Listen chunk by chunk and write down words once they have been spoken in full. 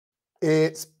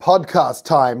It's podcast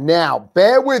time. Now,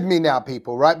 bear with me now,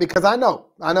 people, right? Because I know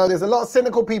there's a lot of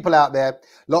cynical people out there, a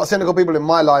lot of cynical people in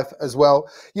my life as well.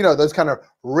 You know, those kind of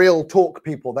real talk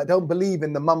people that don't believe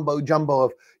in the mumbo jumbo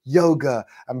of yoga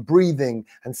and breathing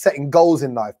and setting goals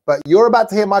in life. But you're about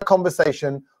to hear my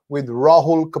conversation with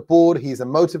Rahul Kapoor. He's a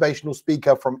motivational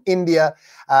speaker from India,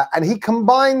 and he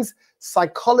combines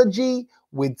psychology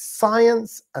with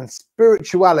science and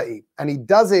spirituality. And he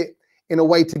does it in a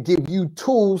way to give you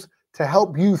tools to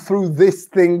help you through this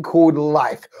thing called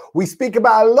life. We speak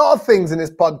about a lot of things in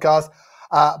this podcast,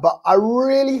 but I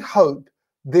really hope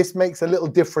this makes a little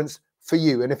difference for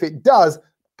you. And if it does,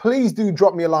 please do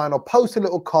drop me a line or post a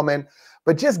little comment,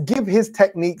 but just give his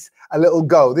techniques a little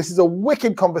go. This is a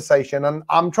wicked conversation, and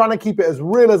I'm trying to keep it as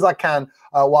real as I can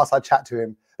whilst I chat to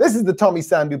him. This is the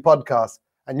Sandhu podcast,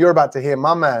 and you're about to hear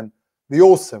my man, the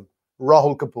awesome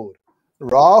Rahul Kapoor.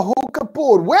 Rahul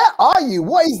Kapoor, where are you?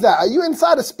 What is that? Are you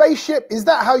inside a spaceship? Is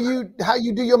that how you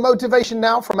do your motivation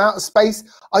now from outer space?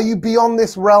 Are you beyond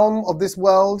this realm of this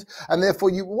world? And therefore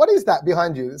what is that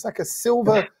behind you? It's like a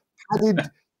silver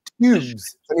padded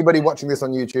tubes. Anybody watching this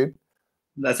on YouTube?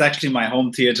 That's actually my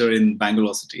home theater in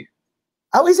Bangalore City.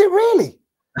 Oh, is it really?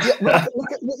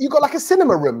 You got like a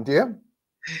cinema room, do you?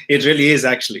 It really is,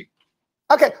 actually.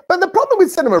 Okay, but the problem with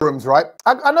cinema rooms, right?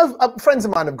 I know friends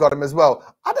of mine have got them as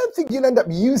well. I don't think you'll end up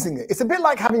using it. It's a bit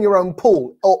like having your own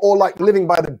pool or like living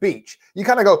by the beach. You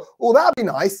kind of go, oh, that'd be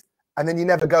nice. And then you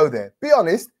never go there. Be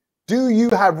honest, do you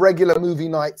have regular movie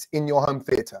nights in your home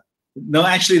theater? No,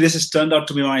 actually, this has turned out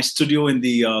to be my studio in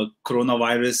the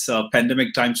coronavirus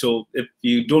pandemic time. So if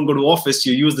you don't go to office,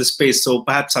 you use the space. So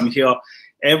perhaps I'm here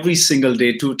every single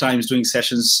day, 2 times doing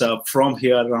sessions from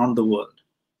here around the world.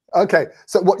 Okay,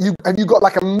 so have you got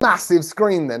like a massive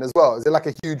screen then as well? Is it like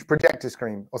a huge projector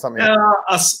screen or something?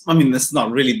 I mean, it's not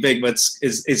really big, but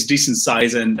it's decent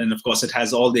size, and of course it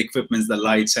has all the equipment, the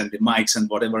lights and the mics and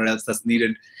whatever else that's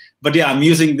needed. But yeah, I'm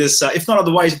using this. If not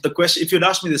otherwise, if you'd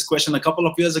asked me this question a couple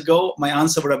of years ago, my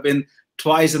answer would have been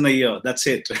twice in a year. That's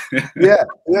it. yeah.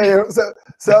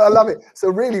 So I love it. So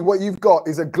really, what you've got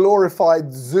is a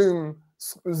glorified Zoom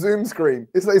screen.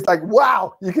 It's like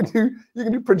wow, you can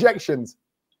do projections.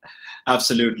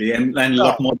 Absolutely, and a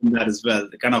lot more than that as well.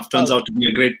 It kind of turns out to be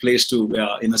a great place to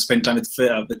spend time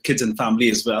with kids and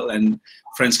family as well, and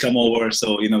friends come over,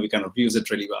 so we kind of use it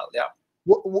really well. Yeah.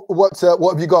 What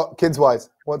have you got kids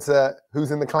wise? Who's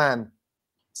in the clan?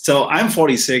 So I'm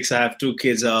 46. I have 2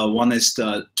 kids. One is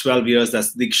 12 years,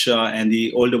 that's Diksha, and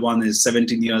the older one is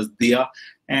 17 years, Dia,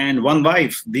 and 1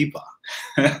 wife, Deepa.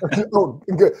 Oh,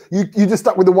 good. You just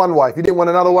stuck with the 1 wife. You didn't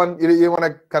want another one. You didn't want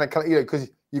to kind of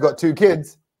because you got 2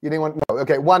 kids. You didn't want no.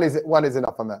 Okay, one is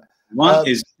enough on that. 1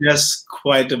 is just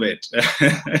quite a bit.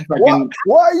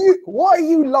 What are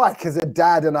you like as a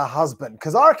dad and a husband?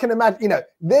 Because I can imagine,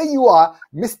 there you are,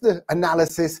 Mr.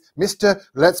 Analysis, Mr.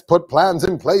 Let's put plans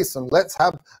in place and let's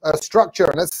have a structure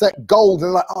and let's set goals.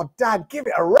 And like, oh, Dad, give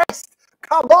it a rest.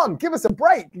 Come on, give us a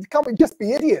break. Can't we just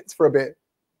be idiots for a bit?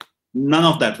 None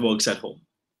of that works at home.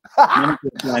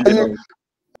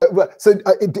 So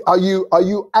are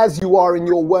you as you are in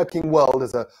your working world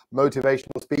as a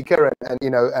motivational speaker and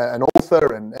an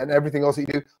author and everything else you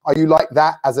do, are you like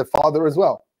that as a father as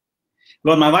well?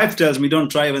 Well, my wife tells me don't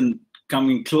try even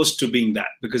coming close to being that,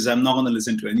 because I'm not going to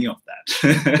listen to any of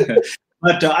that.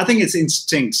 But I think it's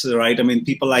instincts, right? I mean,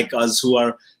 people like us who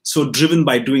are so driven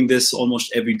by doing this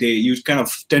almost every day, you kind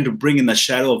of tend to bring in the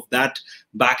shadow of that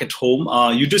back at home.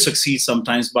 You do succeed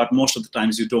sometimes, but most of the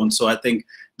times you don't. So I think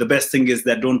the best thing is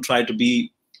that don't try to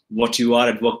be what you are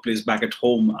at workplace back at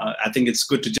home. I think it's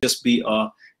good to just be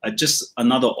just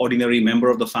another ordinary member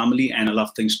of the family and allow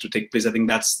things to take place. I think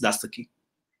that's the key.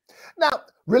 Now,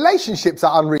 relationships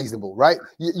are unreasonable, right?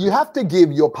 You have to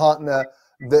give your partner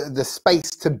the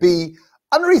space to be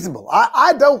unreasonable.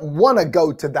 I don't want to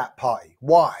go to that party.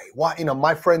 Why?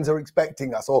 My friends are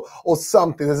expecting us or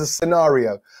something. There's a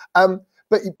scenario.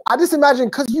 But I just imagine,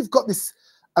 because you've got this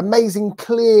amazing,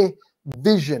 clear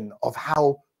vision of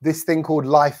how this thing called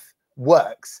life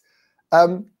works. I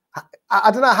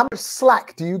don't know, how much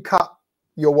slack do you cut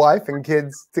your wife and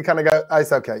kids to kind of go, oh,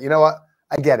 it's okay. You know what?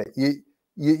 I get it.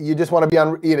 You just want to be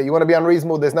you want to be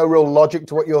unreasonable. There's no real logic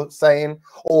to what you're saying,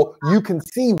 or you can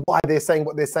see why they're saying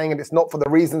what they're saying, and it's not for the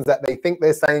reasons that they think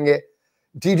they're saying it.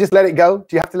 Do you just let it go?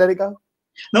 Do you have to let it go?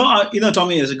 No,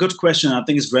 Tommy, it's a good question. I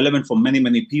think it's relevant for many,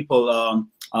 many people.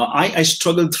 I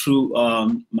struggled through,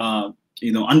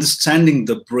 understanding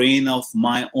the brain of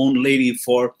my own lady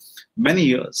for many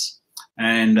years.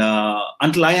 And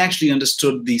until I actually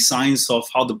understood the science of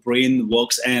how the brain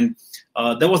works. And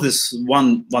there was this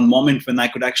one moment when I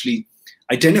could actually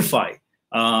identify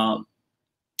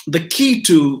the key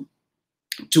to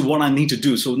to what I need to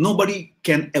do. So nobody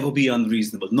can ever be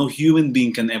unreasonable. No human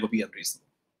being can ever be unreasonable.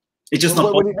 It's just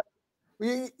not possible.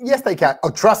 Yes, they can. Oh,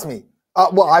 trust me.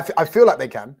 Well, I feel like they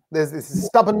can. There's this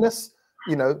stubbornness,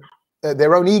 you know,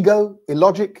 their own ego,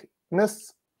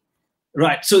 illogicness.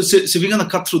 Right. So we're going to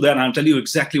cut through that, and I'll tell you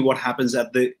exactly what happens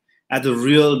at the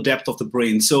real depth of the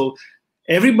brain. So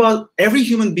every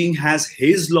human being has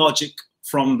his logic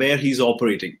from where he's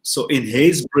operating. So in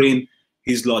his brain,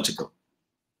 he's logical.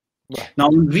 Right. Now,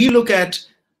 when we look at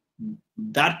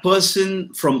that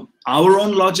person from our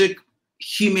own logic,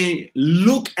 he may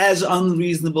look as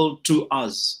unreasonable to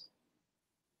us.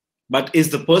 But is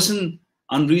the person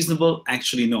unreasonable?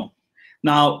 Actually, no.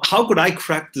 Now, how could I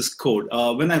crack this code?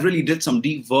 When I really did some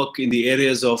deep work in the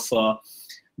areas of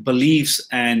beliefs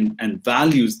and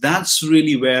values, that's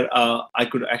really where I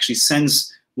could actually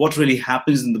sense what really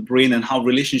happens in the brain and how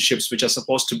relationships, which are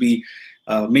supposed to be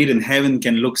made in heaven,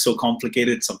 can look so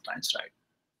complicated sometimes, right?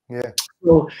 Yeah.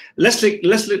 So let's take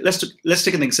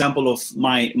an example of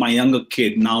my younger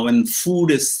kid. Now, when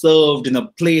food is served in a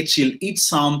plate, she'll eat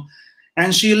some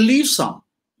and she'll leave some.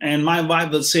 And my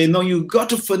wife will say, no, you got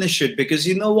to finish it, because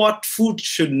you know what? Food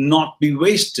should not be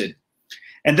wasted.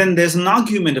 And then there's an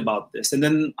argument about this. And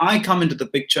then I come into the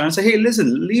picture and say, hey,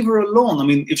 listen, leave her alone. I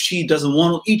mean, if she doesn't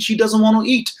want to eat, she doesn't want to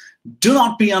eat. Do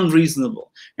not be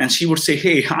unreasonable. And she would say,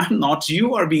 hey, I'm not,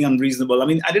 you are being unreasonable. I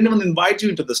mean, I didn't even invite you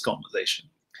into this conversation.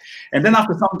 And then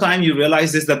after some time, you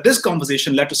realize that this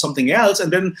conversation led to something else.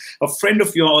 And then a friend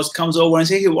of yours comes over and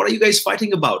say, hey, what are you guys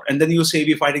fighting about? And then you say,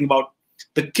 we're fighting about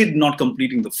the kid not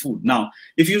completing the food. Now,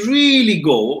 if you really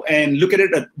go and look at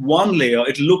it at one layer,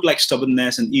 it looked like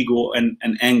stubbornness and ego and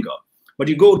anger. But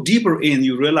you go deeper in,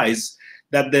 you realize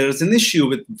that there's an issue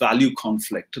with value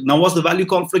conflict. Now, what's the value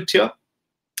conflict here?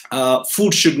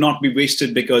 Food should not be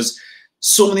wasted, because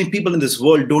so many people in this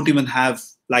world don't even have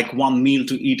like one meal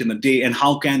to eat in a day. And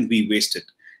how can we waste it?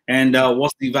 And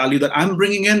what's the value that I'm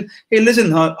bringing in? Hey,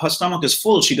 listen, her stomach is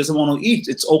full. She doesn't want to eat.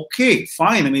 It's okay,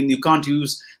 fine. I mean, you can't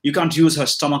use her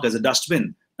stomach as a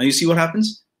dustbin. Now you see what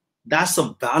happens? That's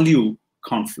a value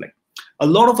conflict. A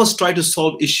lot of us try to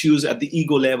solve issues at the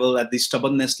ego level, at the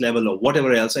stubbornness level, or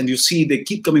whatever else. And you see they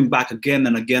keep coming back again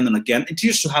and again and again. It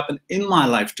used to happen in my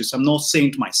life too. So I'm not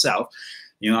saying to myself,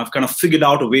 you know, I've kind of figured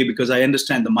out a way, because I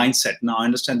understand the mindset. Now I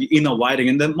understand the inner wiring.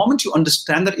 And the moment you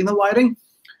understand that inner wiring,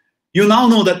 you now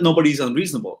know that nobody's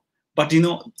unreasonable. But, you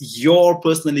know, your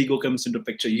personal ego comes into the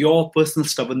picture. Your personal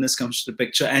stubbornness comes to the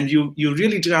picture. And you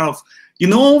really kind of, you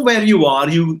know where you are.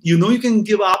 You know you can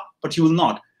give up, but you will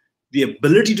not. The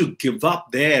ability to give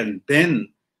up there and then,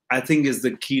 I think, is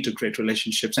the key to great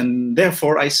relationships. And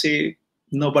therefore, I say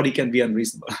nobody can be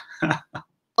unreasonable.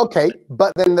 Okay,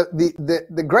 but then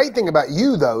the great thing about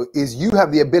you, though, is you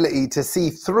have the ability to see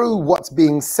through what's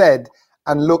being said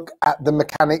and look at the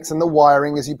mechanics and the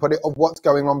wiring, as you put it, of what's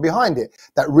going on behind it.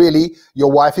 That really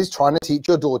your wife is trying to teach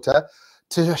your daughter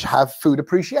to have food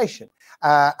appreciation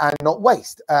and not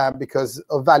waste because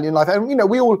of value in life. And, you know,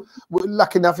 we're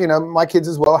lucky enough, you know, my kids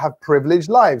as well have privileged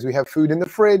lives. We have food in the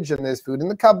fridge and there's food in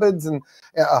the cupboards and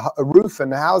a roof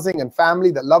and housing and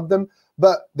family that love them.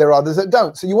 But there are others that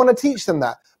don't. So you want to teach them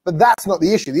that. But that's not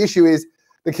the issue. The issue is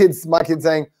my kids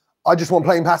saying, I just want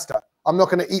plain pasta. I'm not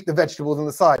going to eat the vegetables on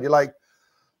the side. You're like,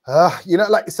 you know,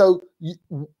 like, so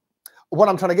what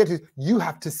I'm trying to get to is you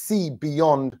have to see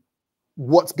beyond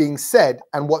what's being said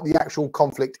and what the actual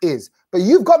conflict is. But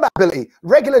you've got that ability.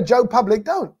 Regular Joe public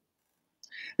don't.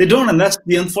 They don't, and that's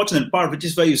the unfortunate part, which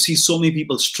is why you see so many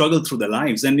people struggle through their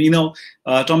lives. And, you know,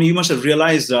 Tommy, you must have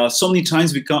realized so many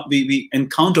times we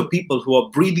encounter people who are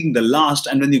breathing the last,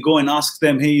 and when you go and ask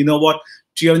them, hey, you know what,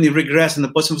 do you have any regrets? And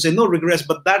the person will say, no regrets,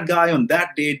 but that guy on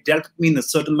that day dealt with me in a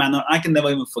certain manner. I can never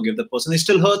even forgive the person. It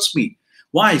still hurts me.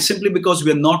 Why? Simply because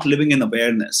we are not living in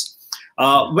awareness.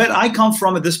 Where I come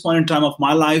from at this point in time of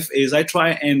my life is I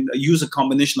try and use a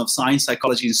combination of science,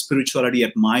 psychology, and spirituality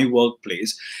at my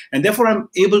workplace. And therefore, I'm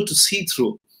able to see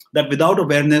through that without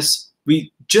awareness,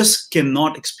 we just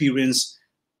cannot experience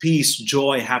peace,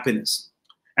 joy, happiness.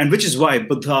 And which is why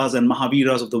Buddhas and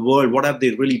Mahaviras of the world, what have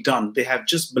they really done? They have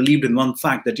just believed in one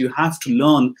fact, that you have to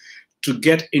learn to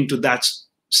get into that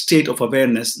state of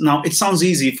awareness. Now, it sounds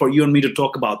easy for you and me to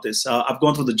talk about this. I've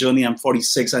gone through the journey. I'm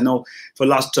 46. I know for the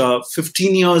last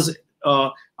 15 years,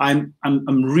 I'm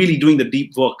really doing the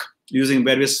deep work using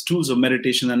various tools of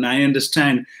meditation. And I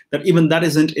understand that even that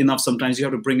isn't enough. Sometimes you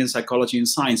have to bring in psychology and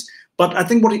science. But I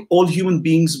think what all human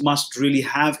beings must really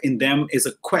have in them is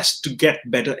a quest to get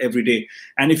better every day.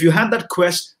 And if you have that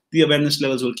quest, the awareness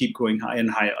levels will keep growing higher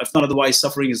and higher. If not otherwise,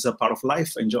 suffering is a part of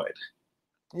life. Enjoy it.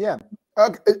 Yeah.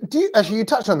 Actually, you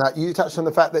touched on that. You touched on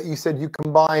the fact that you said you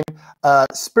combine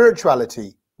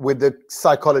spirituality with the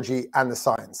psychology and the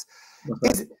science.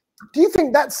 Okay. Do you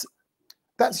think that's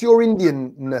your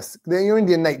Indianness, your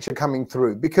Indian nature coming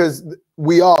through? Because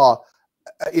we are,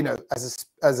 you know,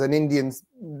 as an Indian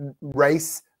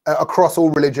race across all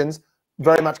religions,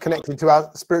 very much connected to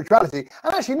our spirituality.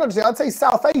 And actually, not just, I'd say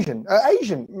South Asian,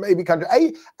 Asian maybe country,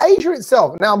 Asia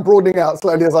itself. Now I'm broadening out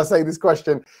slowly as I say this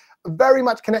question. Very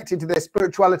much connected to their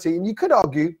spirituality, and you could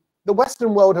argue the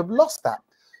Western world have lost that.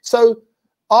 So,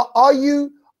 are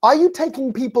you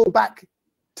taking people back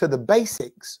to the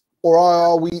basics, or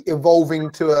are we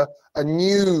evolving to a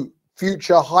new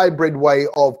future hybrid way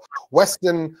of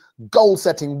Western goal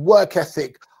setting, work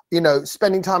ethic, you know,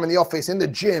 spending time in the office, in the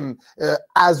gym,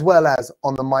 as well as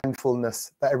on the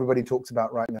mindfulness that everybody talks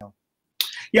about right now?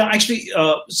 Yeah, actually,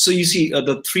 so you see,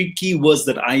 the three key words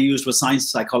that I used were science,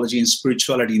 psychology, and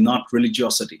spirituality, not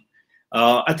religiosity.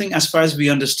 I think as far as we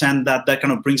understand that, that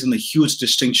kind of brings in a huge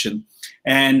distinction.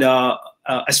 And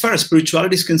as far as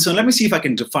spirituality is concerned, let me see if I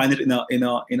can define it in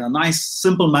a nice,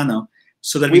 simple manner,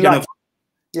 so that we can.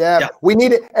 Yeah, we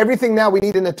need it. Everything now we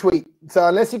need in a tweet. So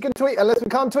unless you can tweet, unless we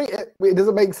can't tweet it, it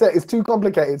doesn't make sense. It's too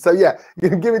complicated. So yeah, you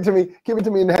can give it to me. Give it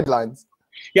to me in the headlines.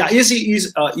 Yeah, you see,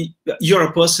 you're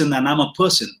a person and I'm a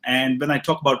person. And when I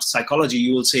talk about psychology,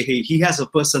 you will say, hey, he has a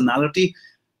personality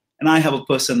and I have a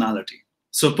personality.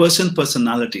 So person,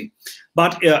 personality.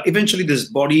 But eventually this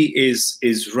body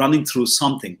is running through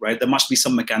something, right? There must be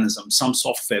some mechanism, some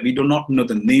software. We do not know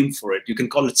the name for it. You can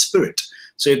call it spirit.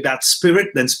 So if that's spirit,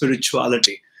 then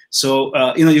spirituality. So,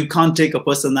 you know, you can't take a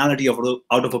personality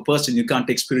out of a person. You can't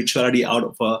take spirituality out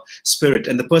of a spirit.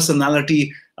 And the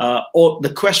personality, or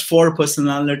the quest for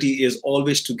personality is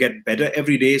always to get better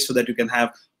every day so that you can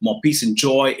have more peace and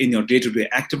joy in your day-to-day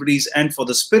activities. And for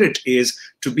the spirit is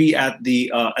to be at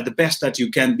the best that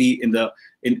you can be in the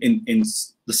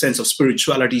sense of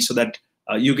spirituality, so that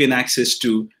you gain access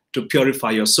to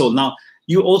purify your soul. Now,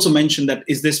 you also mentioned that,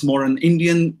 is this more an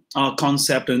Indian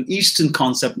concept, an Eastern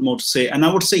concept, more to say? And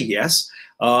I would say yes.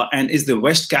 And is the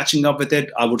West catching up with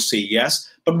it? I would say yes.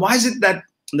 But why is it that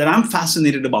I'm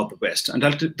fascinated about the West? And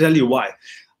I'll tell you why.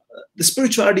 The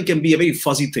spirituality can be a very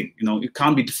fuzzy thing. You know, it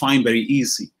can't be defined very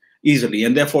easily.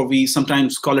 And therefore, we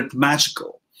sometimes call it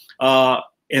magical.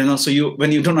 You know, so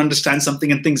when you don't understand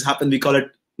something and things happen, we call it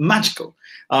magical.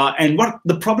 And what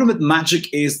the problem with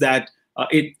magic is that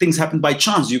things happen by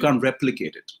chance. You can't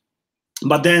replicate it.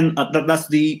 But then that's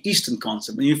the Eastern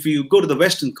concept. And if you go to the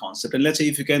Western concept, and let's say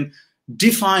if you can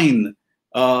define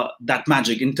that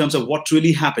magic in terms of what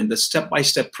really happened, the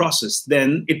step-by-step process,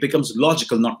 then it becomes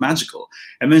logical, not magical.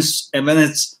 And when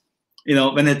it's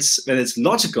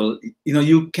logical, you know,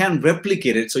 you can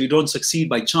replicate it. So you don't succeed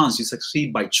by chance, you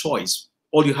succeed by choice.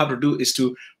 All you have to do is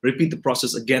to repeat the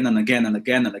process again and again and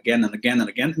again and again and again and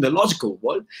again in the logical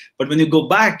world. But when you go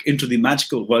back into the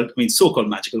magical world, I mean, so-called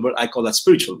magical world, I call that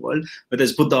spiritual world, whether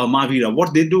it's Buddha or Mahavira,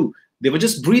 what they do, they were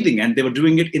just breathing and they were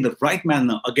doing it in the right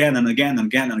manner again and again and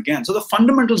again and again. So the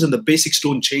fundamentals and the basics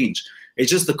don't change.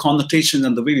 It's just the connotation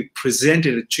and the way we present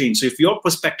it change. So if your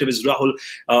perspective is, Rahul,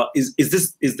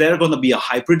 is there going to be a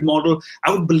hybrid model?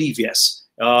 I would believe yes.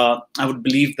 I would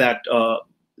believe that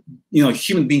you know,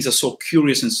 human beings are so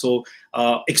curious and so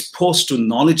exposed to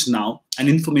knowledge now and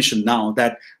information now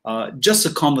that just a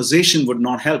conversation would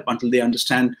not help until they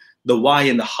understand the why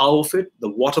and the how of it, the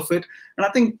what of it. And I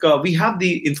think we have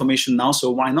the information now, so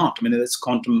why not? I mean, whether it's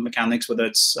quantum mechanics, whether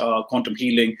it's quantum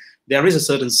healing, there is a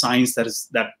certain science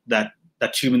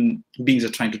that human beings are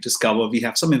trying to discover. We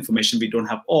have some information, we don't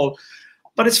have all,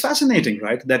 but it's fascinating,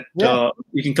 right? That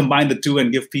you can combine the two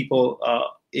and give people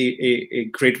a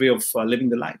great way of living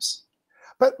their lives.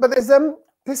 But there's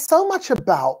so much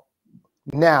about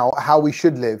now how we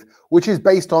should live, which is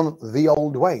based on the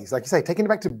old ways. Like you say, taking it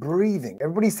back to breathing.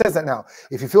 Everybody says that now.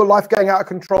 If you feel life going out of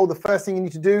control, the first thing you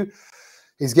need to do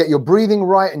is get your breathing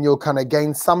right, and you'll kind of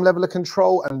gain some level of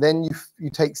control, and then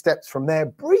you take steps from there.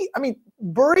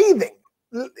 Breathing.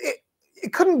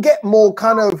 It couldn't get more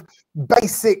kind of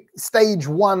basic stage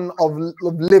one of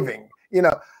living. You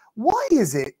know, why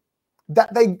is it that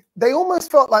they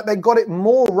almost felt like they got it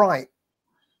more right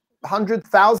hundreds,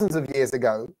 thousands of years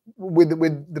ago with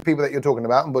the people that you're talking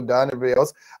about, and Buddha and everybody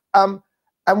else, and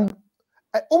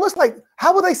almost like,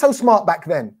 how were they so smart back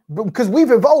then? Because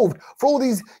we've evolved for all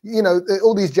these, you know,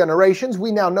 all these generations.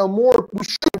 We now know more. We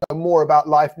should know more about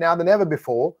life now than ever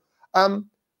before.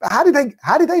 How did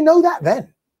they know that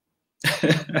then?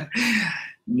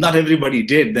 Not everybody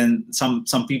did. Then some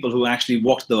people who actually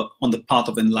walked on the path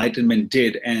of enlightenment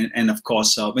did, and of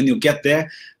course, when you get there,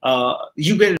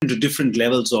 you get into different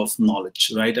levels of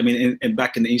knowledge, right? I mean,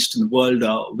 back in the Eastern world,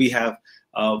 we have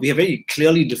very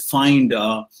clearly defined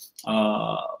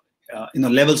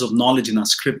levels of knowledge in our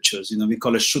scriptures. We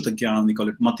call it Shruta Gyan, we call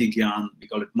it Mati Gyan, we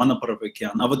call it Manaparava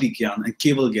Gyan, Avadi Gyan, and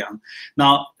Keval Gyan.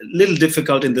 Now, a little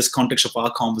difficult in this context of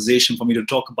our conversation for me to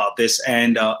talk about this.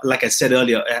 And like I said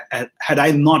earlier, had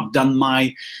I not done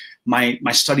my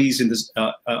studies in this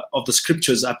of the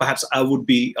scriptures, perhaps I would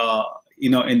be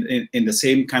in the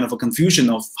same kind of a confusion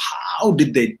of how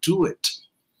did they do it.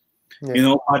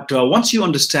 Yeah. But once you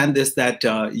understand this, that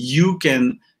you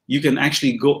can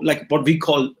actually go, like what we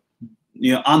call,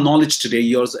 our knowledge today,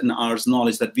 yours and ours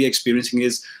knowledge that we are experiencing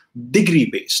is degree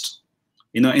based.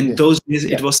 In those days,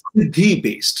 it was siddhi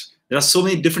based. There are so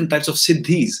many different types of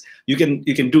siddhis. You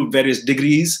can do various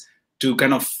degrees to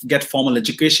kind of get formal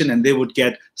education, and they would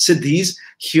get siddhis.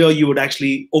 Here you would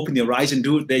actually open your eyes and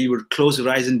do it. There you would close your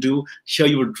eyes and do. Here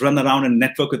you would run around and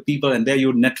network with people, and there you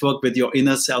would network with your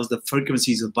inner selves, the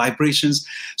frequencies of vibrations.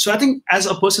 So I think as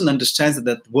a person understands that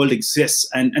the world exists,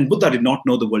 and Buddha did not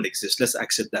know the world exists. Let's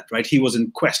accept that, right? He was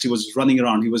in quest. He was running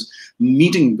around. He was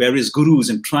meeting various gurus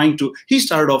and trying to. He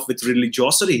started off with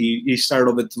religiosity. He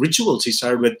started off with rituals. He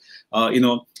started with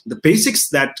the basics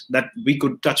that we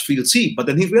could touch, feel, see. But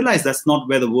then he realized that's not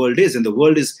where the world is, and the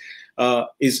world is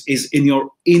in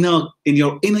your inner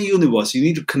universe. You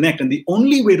need to connect, and the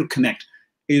only way to connect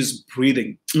is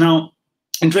breathing. Now,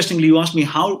 interestingly, you asked me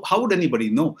how would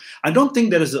anybody know? I don't think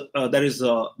there was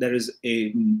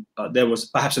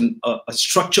perhaps a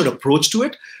structured approach to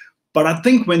it. But I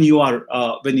think when you are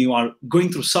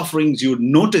going through sufferings, you would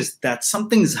notice that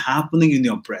something is happening in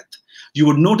your breath. You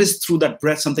would notice through that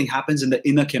breath something happens in the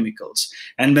inner chemicals,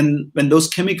 and when those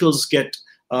chemicals get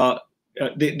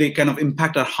they kind of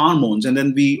impact our hormones, and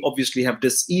then we obviously have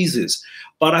diseases.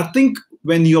 But I think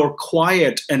when you're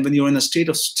quiet and when you're in a state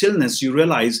of stillness, you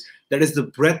realize that is the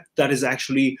breath that is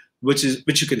actually which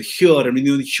you can hear, and when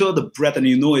you hear the breath and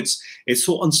it's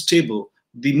so unstable.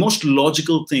 The most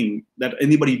logical thing that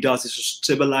anybody does is to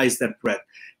stabilize that breath.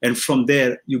 And from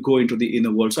there, you go into the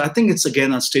inner world. So I think it's,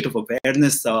 again, a state of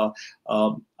awareness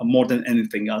more than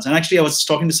anything else. And actually, I was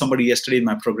talking to somebody yesterday in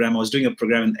my program. I was doing a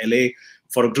program in LA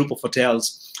for a group of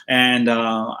hotels. And,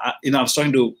 I was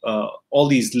talking to all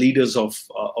these leaders of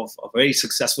a very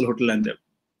successful hotel, and they're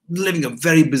living a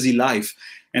very busy life.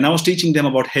 And I was teaching them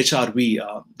about HRV,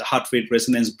 the heart rate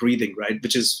resonance breathing, right,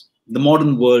 which is the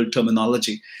modern world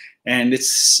terminology. And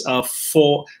it's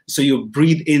so you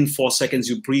breathe in 4 seconds,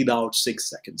 you breathe out 6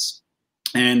 seconds.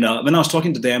 And when I was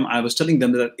talking to them, I was telling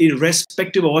them that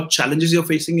irrespective of what challenges you're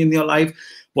facing in your life,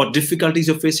 what difficulties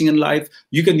you're facing in life,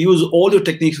 you can use all your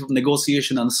techniques of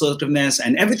negotiation and assertiveness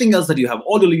and everything else that you have,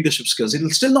 all your leadership skills. It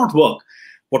will still not work.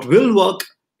 What will work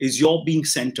is your being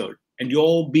centered. And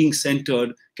your being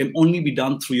centered can only be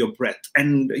done through your breath.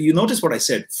 And you notice what I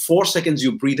said, 4 seconds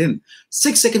you breathe in,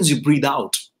 6 seconds you breathe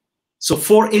out. So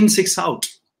 4 in, 6 out.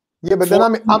 Yeah, but then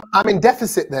I'm in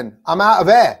deficit. Then I'm out of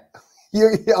air.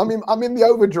 I'm in the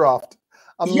overdraft.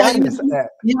 I'm minus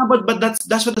air. Yeah, but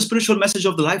that's where the spiritual message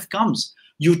of the life comes.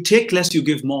 You take less, you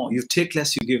give more. You take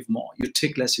less, you give more. You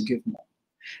take less, you give more.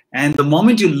 And the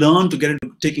moment you learn to get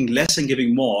into taking less and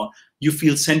giving more, you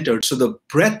feel centered. So the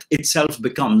breath itself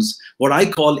becomes what I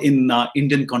call in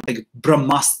Indian context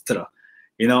Brahmastra.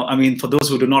 For those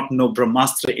who do not know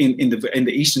Brahmastra, in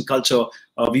the Eastern culture,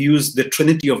 we use the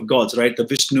Trinity of gods, right? The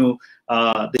Vishnu,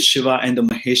 the Shiva, and the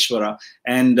Maheshwara.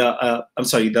 And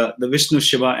the Vishnu,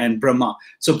 Shiva, and Brahma.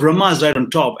 So Brahma is right on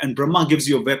top, and Brahma gives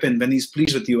you a weapon when he's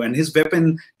pleased with you, and his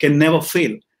weapon can never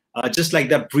fail. Just like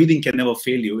that, breathing can never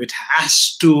fail you. It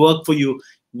has to work for you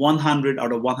 100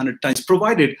 out of 100 times,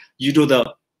 provided you do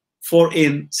the 4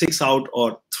 in, 6 out,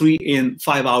 or 3 in,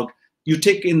 5 out. You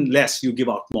take in less, you give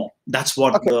out more. That's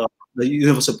what the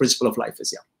universal principle of life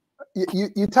is. Yeah.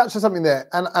 You touched on something there,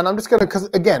 and I'm just going to, because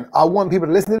again, I want people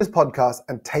to listen to this podcast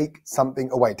and take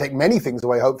something away, take many things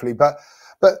away, hopefully. But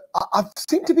I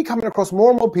seem to be coming across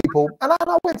more and more people, and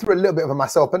I went through a little bit of it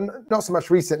myself, but not so much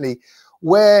recently,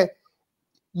 where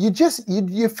you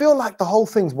feel like the whole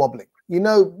thing's wobbling.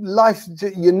 Life,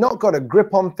 you're not got a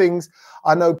grip on things.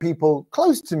 I know people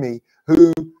close to me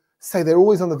who say they're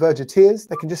always on the verge of tears.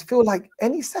 They can just feel like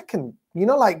any second,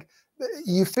 like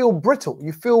you feel brittle,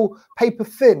 you feel paper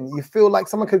thin, you feel like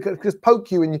someone could just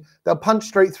poke you and they'll punch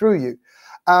straight through you.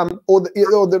 Or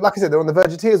like I said, they're on the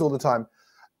verge of tears all the time.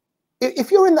 If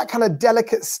you're in that kind of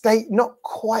delicate state, not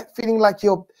quite feeling like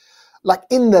you're like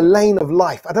in the lane of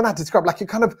life, I don't know how to describe, like you're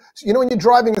kind of, when you're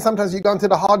driving and sometimes you go into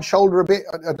the hard shoulder a bit.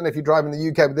 I don't know if you drive in the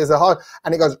UK, but there's a hard,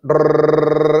 and it goes,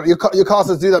 your car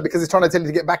says do that because it's trying to tell you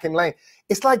to get back in lane.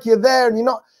 It's like you're there and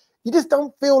you just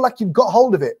don't feel like you've got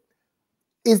hold of it.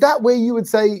 Is that where you would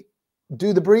say,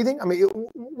 do the breathing? I mean,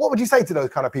 what would you say to those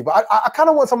kind of people? I kind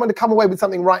of want someone to come away with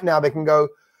something right now. They can go,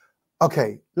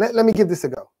 okay, let me give this a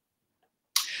go.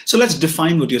 So let's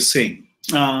define what you're saying.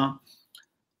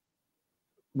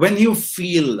 When you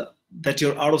feel that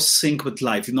you're out of sync with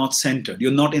life, you're not centered,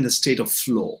 you're not in a state of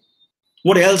flow,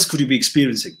 what else could you be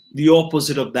experiencing? The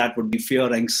opposite of that would be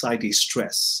fear, anxiety,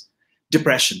 stress,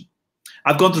 depression.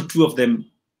 I've gone through two of them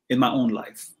in my own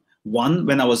life. One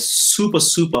when I was super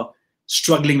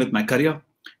struggling with my career,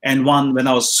 and one when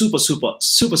I was super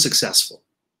successful.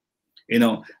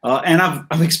 And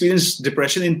I've experienced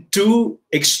depression in two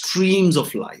extremes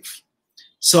of life.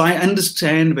 So I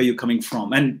understand where you're coming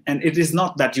from, and it is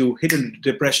not that you hit into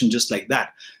depression just like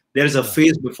that. There's a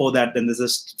phase before that, then there's a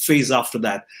phase after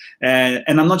that.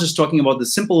 And I'm not just talking about the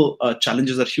simple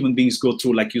challenges that human beings go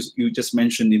through, like you just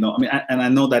mentioned, and I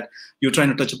know that you're trying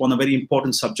to touch upon a very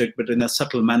important subject, but in a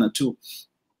subtle manner too.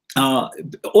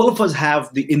 All of us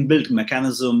have the inbuilt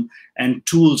mechanism and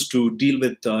tools to deal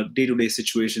with day-to-day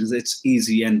situations. It's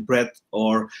easy, and breath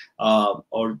or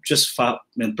just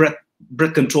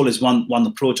breath control is one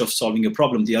approach of solving a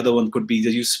problem. The other one could be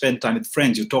that you spend time with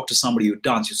friends, you talk to somebody, you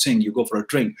dance, you sing, you go for a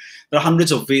drink. There are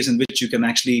hundreds of ways in which you can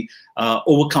actually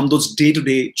overcome those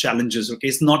day-to-day challenges. Okay,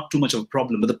 it's not too much of a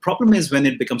problem, but the problem is when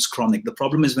it becomes chronic. The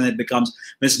problem is when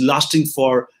it's lasting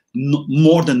for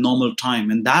more than normal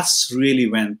time, and that's really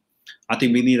when I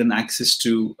think we need an access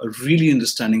to really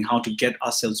understanding how to get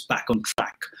ourselves back on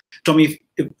track. Tommy,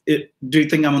 do you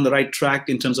think I'm on the right track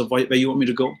in terms of where you want me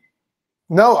to go?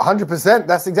 No, 100%.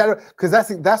 That's exactly, because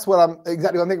that's what I'm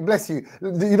thinking. Bless you.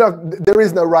 There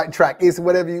is no right track. It's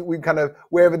whatever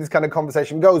wherever this kind of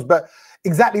conversation goes. But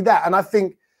exactly that. And I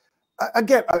think,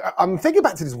 again, I'm thinking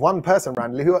back to this one person,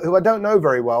 randomly, who I don't know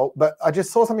very well, but I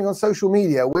just saw something on social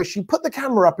media where she put the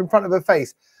camera up in front of her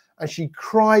face and she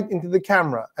cried into the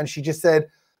camera and she just said,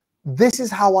 "This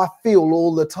is how I feel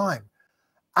all the time."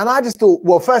 And I just thought,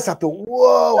 well, first I thought,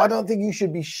 whoa, I don't think you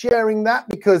should be sharing that,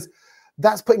 because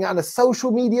that's putting it on a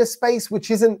social media space, which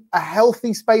isn't a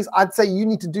healthy space. I'd say you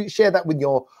need to share that with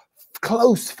your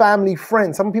close family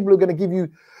friends. Some people are going to give you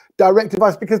direct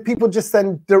advice, because people just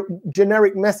send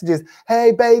generic messages.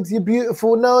 "Hey, babes, you're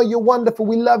beautiful. No, you're wonderful.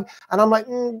 We love." And I'm like,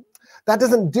 that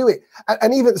doesn't do it.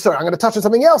 And even, sorry, I'm going to touch on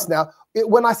something else now.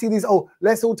 When I see these,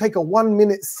 let's all take a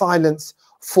 1-minute silence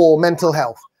for mental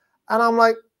health. And I'm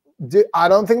like, I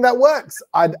don't think that works.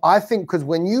 I think, because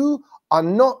when you are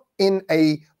not in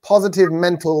a positive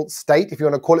mental state, if you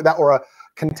want to call it that, or a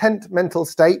content mental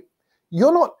state,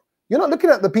 you're not looking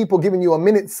at the people giving you a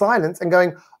minute's silence and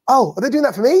going, "Oh, are they doing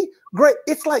that for me? Great."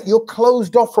 It's like you're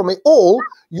closed off from it all.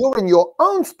 You're in your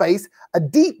own space, a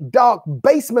deep, dark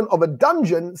basement of a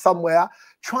dungeon somewhere,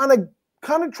 trying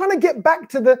to get back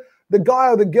to the guy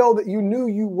or the girl that you knew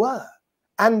you were.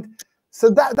 And so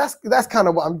that's kind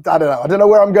of what I don't know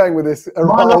where I'm going with this.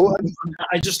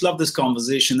 I just love this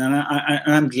conversation, and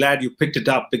I'm glad you picked it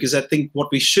up, because I think what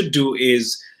we should do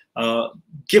is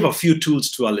give a few tools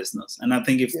to our listeners, and I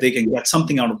think if they can get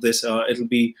something out of this, it'll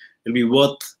be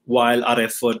worthwhile our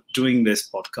effort doing this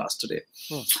podcast today.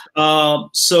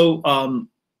 So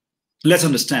let's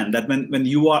understand that when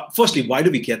you are, firstly, why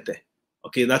do we get there?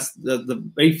 Okay, that's the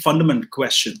very fundamental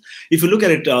question. If you look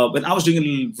at it, when I was doing a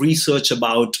little research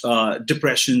about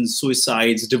depression,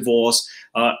 suicides, divorce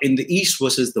in the East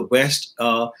versus the West,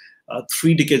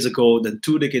 3 decades ago, then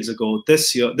 2 decades ago,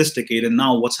 this decade, and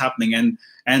now what's happening,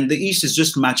 and the East is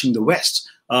just matching the West.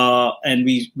 And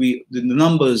the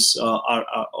numbers are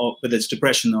whether it's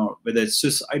depression or whether it's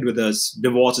suicide, whether it's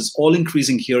divorce, it's all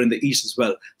increasing here in the East as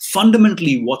well.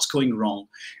 Fundamentally, what's going wrong?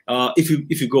 If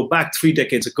you go back 3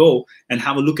 decades ago and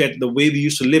have a look at the way we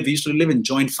used to live in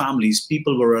joint families.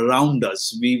 People were around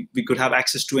us. We could have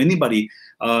access to anybody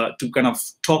to kind of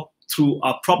talk through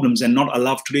our problems and not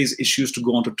allow today's issues to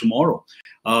go on to tomorrow.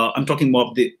 I'm talking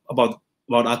about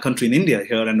our country in India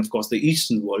here, and of course the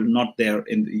Eastern world, not there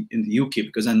in the UK,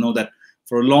 because I know that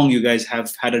for long you guys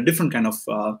have had a different kind of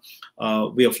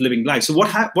way of living life. So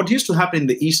what used to happen in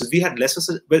the East is we had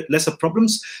lesser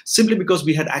problems simply because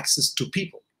we had access to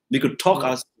people. We could talk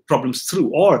our problems through,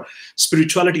 or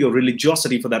spirituality or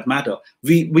religiosity for that matter.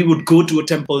 We would go to a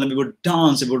temple and we would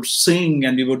dance, we would sing,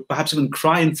 and we would perhaps even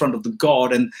cry in front of the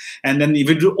God, and then we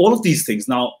would do all of these things.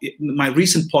 Now, my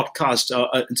recent podcast,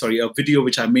 a video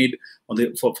which I made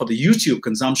for the YouTube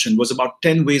consumption was about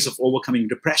 10 ways of overcoming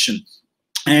depression.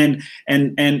 And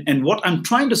what I'm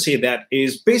trying to say that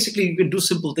is basically you can do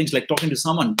simple things like talking to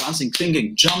someone, dancing,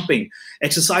 singing, jumping,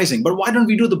 exercising. But why don't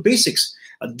we do the basics?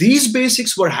 These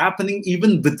basics were happening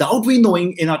even without we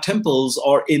knowing in our temples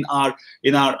or in our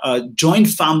joint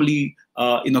family,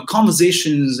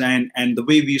 conversations and the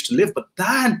way we used to live. But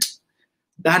that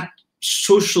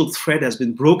social thread has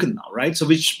been broken now, right? So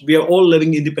which we are all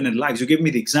living independent lives. You gave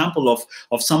me the example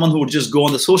of someone who would just go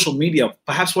on the social media.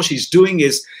 Perhaps what she's doing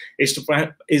is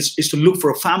to look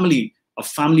for a family. A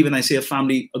family, when I say a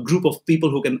family, a group of people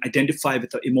who can identify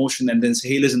with her emotion and then say,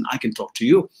 hey, listen, I can talk to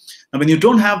you. Now, when you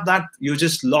don't have that, you're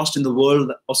just lost in the world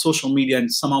of social media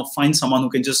and somehow find someone who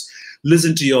can just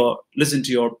listen to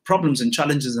your problems and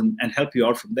challenges and help you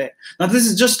out from there. Now, this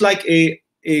is just like a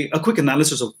quick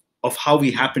analysis of how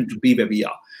we happen to be where we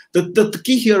are. The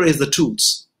key here is the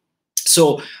tools.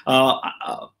 So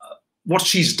what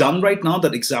she's done right now,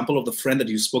 that example of the friend that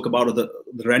you spoke about, or the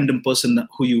random person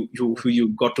who you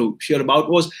got to hear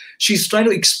about, was she's trying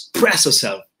to express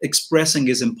herself. Expressing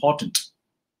is important.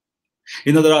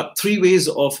 You know, there are three ways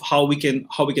of how we can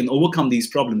overcome these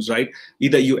problems, right?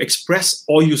 Either you express,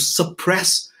 or you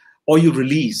suppress, or you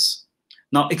release.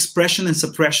 Now, expression and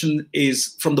suppression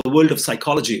is from the world of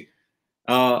psychology.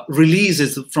 Release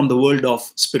is from the world of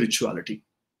spirituality.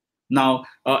 Now,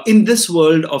 in this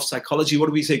world of psychology, what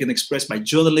do we say? You can express by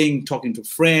journaling, talking to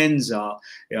friends.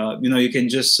 You can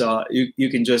just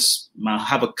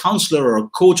have a counselor or a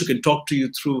coach who can talk to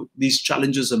you through these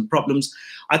challenges and problems.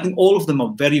 I think all of them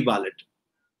are very valid,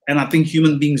 and I think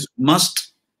human beings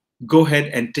must go ahead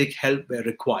and take help where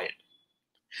required.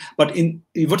 But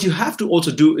what you have to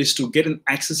also do is to get an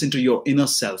access into your inner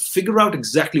self, figure out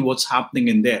exactly what's happening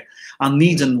in there. Our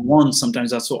needs and wants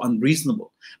sometimes are so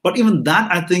unreasonable. But even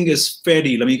that, I think, is fair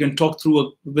deal. I mean, you can talk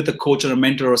through with a coach or a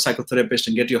mentor or a psychotherapist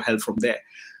and get your help from there.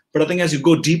 But I think as you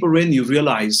go deeper in, you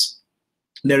realize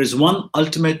there is one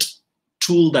ultimate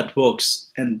tool that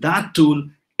works, and that tool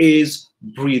is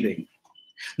breathing.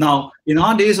 Now, in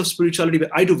our days of spirituality,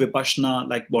 I do Vipassana,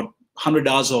 like 100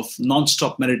 hours of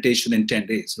non-stop meditation in 10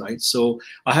 days, right? So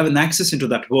I have an access into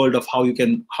that world of how you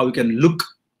can look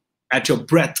at your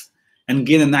breath and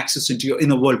gain an access into your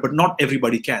inner world, but not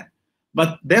everybody can.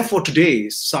 But therefore, today,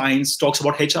 science talks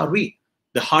about HRV,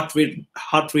 the heart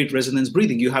rate resonance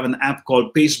breathing. You have an app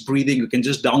called Paced Breathing. You can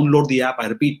just download the app. I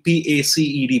repeat,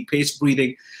 PACED, Paced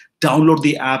Breathing. Download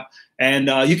the app, and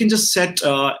you can just set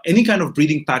any kind of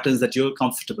breathing patterns that you're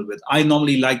comfortable with. I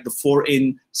normally like the 4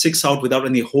 in, 6 out without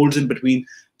any holds in between,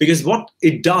 because what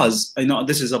it does, I know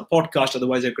this is a podcast,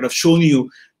 otherwise I could have shown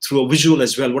you through a visual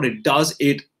as well. What it does,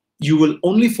 you will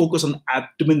only focus on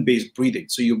abdomen-based breathing.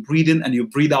 So you breathe in and you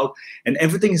breathe out, and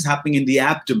everything is happening in the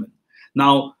abdomen.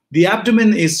 Now, the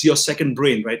abdomen is your second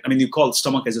brain, right? I mean, you call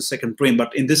stomach as your second brain,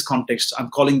 but in this context, I'm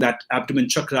calling that abdomen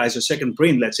chakra as your second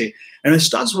brain, let's say. And it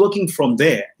starts working from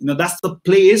there. You know, that's the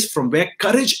place from where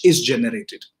courage is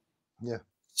generated. Yeah.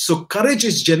 So courage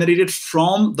is generated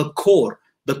from the core.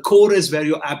 The core is where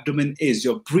your abdomen is.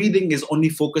 Your breathing is only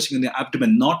focusing on the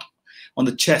abdomen, not on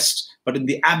the chest, but in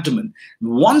the abdomen.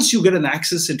 Once you get an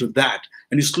access into that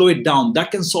and you slow it down,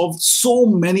 that can solve so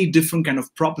many different kind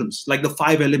of problems, like the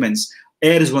 5 elements.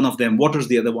 Air is one of them, water is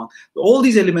the other one. All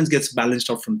these elements gets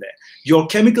balanced out from there. Your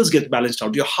chemicals get balanced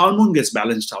out, your hormone gets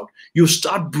balanced out. You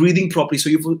start breathing properly, so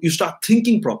you start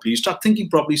thinking properly. You start thinking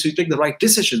properly, so you take the right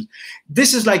decisions.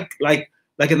 This is like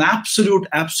an absolute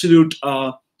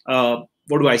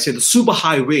what do I say, the super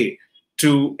highway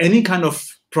to any kind of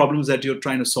problems that you're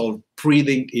trying to solve.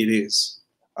 Breathing it is.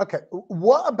 Okay,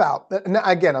 what about, now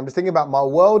again, I'm just thinking about my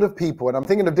world of people, and I'm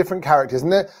thinking of different characters.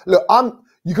 And look,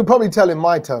 you could probably tell in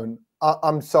my tone,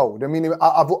 I'm sold. I mean,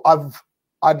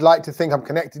 I'd like to think I'm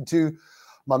connected to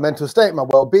my mental state, my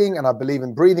well-being, and I believe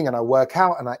in breathing, and I work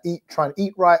out, and I try and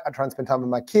eat right. I try and spend time with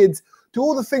my kids, do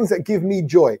all the things that give me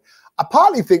joy. I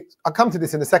partly think, I'll come to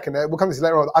this in a second, we'll come to this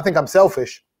later on, I think I'm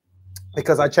selfish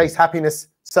because I chase happiness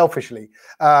selfishly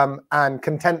and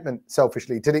contentment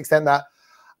selfishly, to the extent that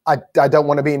I don't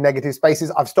want to be in negative spaces.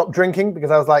 I've stopped drinking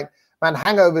because I was like, man,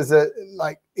 hangovers are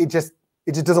like, it just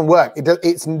doesn't work.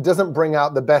 It doesn't bring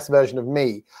out the best version of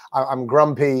me. I'm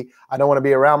grumpy. I don't want to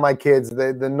be around my kids.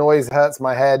 The noise hurts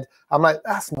my head. I'm like,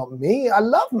 that's not me. I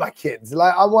love my kids.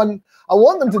 Like I want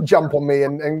them to jump on me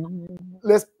and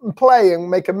let's play and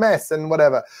make a mess and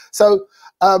whatever. So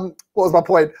what was my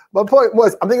point? My point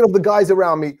was, I'm thinking of the guys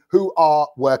around me who are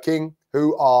working,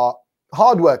 who are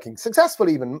hardworking, successful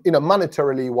even,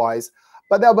 monetarily wise.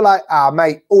 But they'll be like,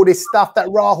 mate, all this stuff that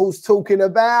Rahul's talking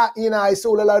about, it's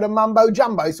all a load of mumbo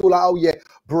jumbo. It's all like, oh yeah,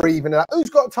 breathing. Like, who's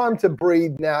got time to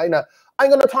breathe now? I ain't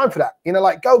got no time for that.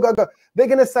 Like, go. They're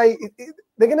gonna say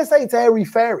it's airy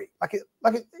fairy.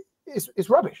 It's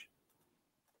rubbish.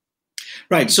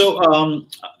 Right. So,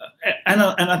 and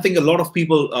I think a lot of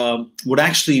people would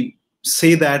actually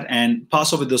say that and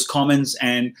pass over those comments,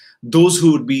 and those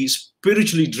who would be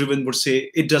spiritually driven would say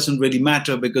it doesn't really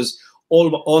matter because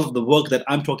all of the work that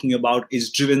I'm talking about is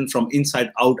driven from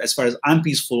inside out. As far as I'm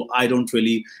peaceful, I don't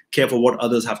really care for what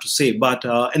others have to say. But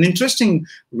an interesting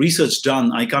research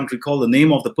done, I can't recall the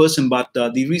name of the person, but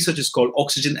the research is called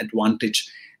Oxygen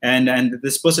Advantage. And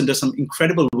this person does some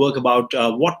incredible work about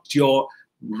what your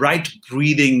right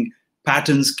breathing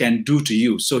patterns can do to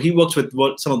you. So he works with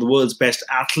some of the world's best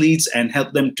athletes and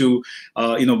help them to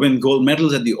win gold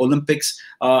medals at the Olympics.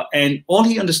 And all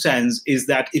he understands is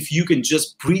that if you can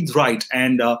just breathe right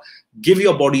and give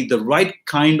your body the right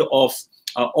kind of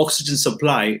oxygen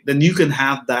supply, then you can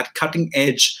have that cutting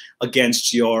edge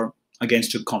against your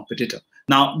competitor.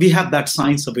 Now, we have that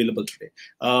science available today.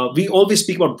 We always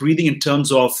speak about breathing in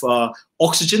terms of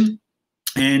oxygen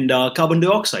and carbon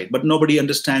dioxide, but nobody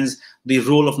understands the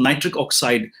role of nitric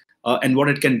oxide and what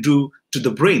it can do to the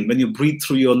brain when you breathe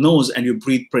through your nose and you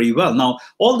breathe pretty well. Now,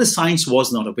 all the science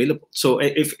was not available. So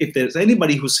if there's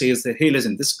anybody who says that, hey,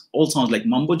 listen, this all sounds like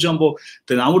mumbo jumbo,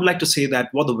 then I would like to say that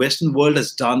what the Western world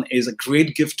has done is a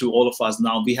great gift to all of us.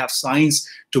 Now we have science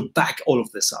to back all of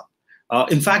this up.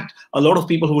 In fact, a lot of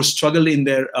people who struggle in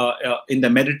their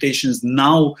meditations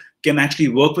now can actually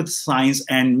work with science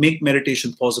and make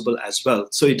meditation possible as well.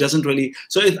 So it doesn't really,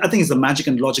 I think it's the magic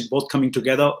and logic both coming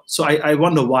together. So I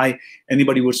wonder why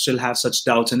anybody would still have such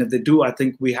doubts. And if they do, I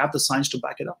think we have the science to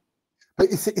back it up. But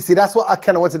you see, that's what I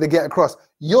kind of wanted to get across.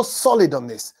 You're solid on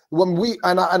this. When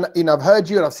I've heard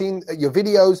you and I've seen your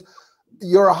videos,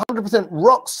 you're 100%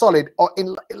 rock solid, or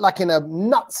in a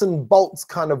nuts and bolts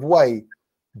kind of way.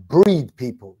 Breathe,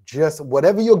 people. Just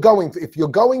whatever you're going through, if you're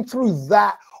going through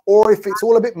that, or if it's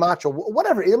all a bit much or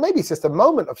whatever, maybe it's just a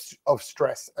moment of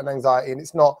stress and anxiety, and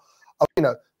it's not,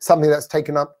 something that's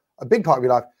taken up a big part of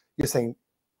your life. You're saying,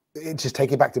 just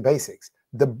take it back to basics.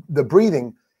 The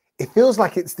breathing, it feels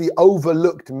like it's the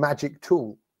overlooked magic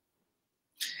tool.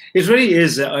 It really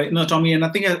is, Tommy, and I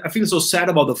think I feel so sad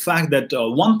about the fact that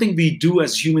one thing we do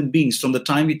as human beings from the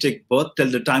time we take birth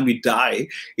till the time we die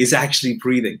is actually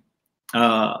breathing.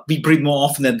 We breathe more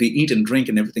often than we eat and drink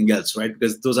and everything else, right?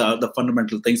 Because those are the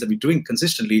fundamental things that we're doing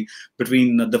consistently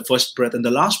between the first breath and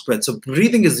the last breath. So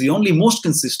breathing is the only most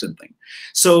consistent thing.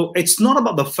 So it's not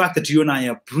about the fact that you and I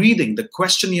are breathing. The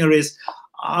question here is,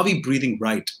 are we breathing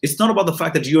right? It's not about the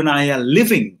fact that you and I are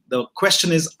living. The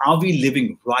question is, are we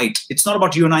living right? It's not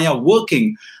about you and I are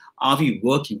working. Are we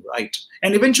working right?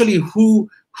 And eventually, who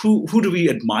do we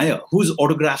admire? Whose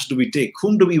autographs do we take?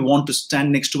 Whom do we want to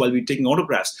stand next to while we're taking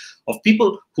autographs? Of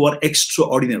people who are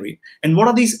extraordinary. And what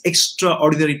are these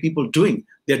extraordinary people doing?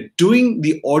 They're doing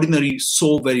the ordinary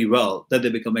so very well that they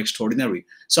become extraordinary.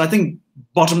 So I think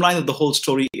bottom line of the whole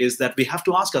story is that we have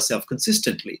to ask ourselves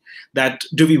consistently that,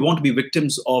 do we want to be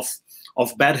victims of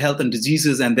bad health and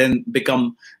diseases and then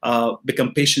become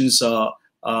patients of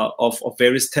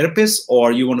various therapists,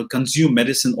 or you want to consume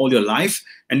medicine all your life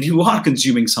and you are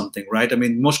consuming something, right? I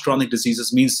mean, most chronic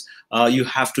diseases means you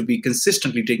have to be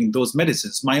consistently taking those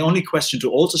medicines. My only question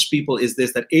to all such people is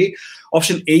this, that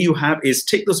option A you have is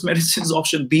take those medicines.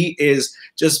 Option B is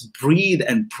just breathe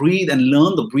and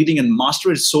learn the breathing and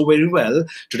master it so very well.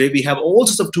 Today we have all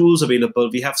sorts of tools available.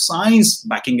 We have science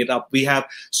backing it up. We have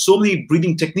so many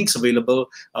breathing techniques available.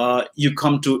 You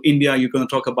come to India, you're going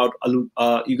to talk about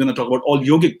all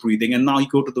yogic breathing, and now you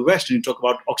go to the West and you talk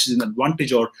about oxygen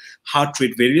advantage or heart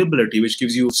rate variability, which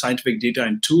gives you scientific data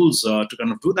and tools to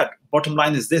kind of do that. Bottom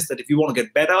line is this, that if you want to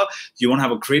get better, you want to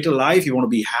have a greater life, you want to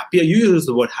be happier, you use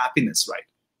the word happiness, right?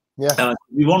 Yeah.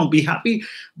 You want to be happy,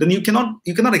 then you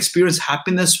cannot experience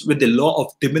happiness with the law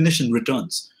of diminishing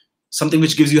returns. Something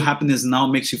which gives you happiness now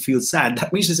makes you feel sad.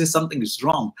 That means to say something is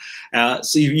wrong.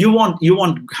 So you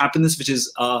want happiness which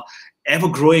is ever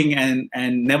growing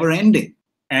and never ending.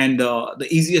 And the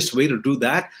easiest way to do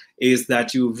that is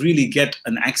that you really get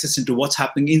an access into what's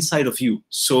happening inside of you.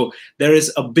 So there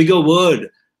is a bigger word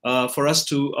for us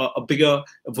to, a bigger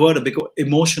word, a bigger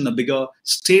emotion, a bigger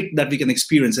state that we can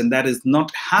experience. And that is not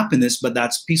happiness, but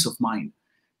that's peace of mind.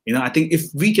 I think if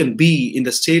we can be in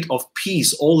the state of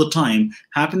peace all the time,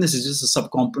 happiness is just a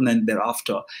subcomponent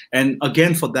thereafter. And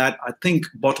again, for that, I think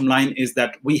bottom line is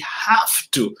that we have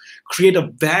to create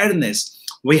awareness.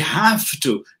 We have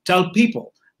to tell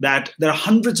people that there are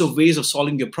hundreds of ways of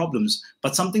solving your problems,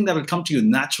 but something that will come to you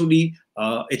naturally.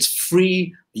 It's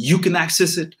free. You can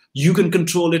access it. You can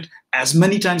control it as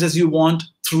many times as you want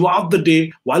throughout the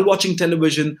day, while watching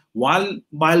television, while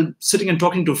sitting and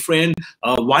talking to a friend,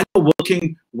 while you're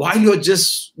working, while you're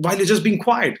just being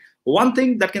quiet. One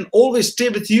thing that can always stay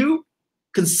with you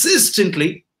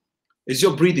consistently is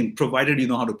your breathing, provided you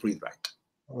know how to breathe right.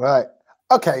 Right.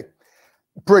 Okay.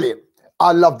 Brilliant.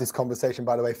 I love this conversation,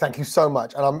 by the way. Thank you so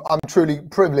much. And I'm truly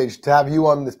privileged to have you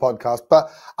on this podcast.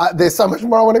 But there's so much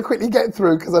more I want to quickly get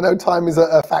through because I know time is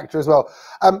a factor as well.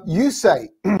 You say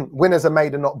winners are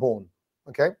made and not born.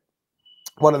 Okay.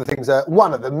 One of the things,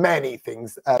 one of the many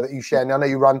things that you share. And I know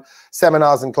you run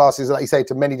seminars and classes, like you say,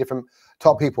 to many different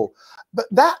top people. But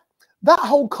that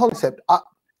whole concept,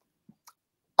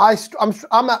 I'm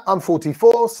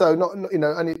 44, so not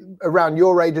only around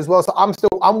your age as well. So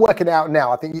I'm working out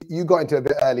now. I think you got into it a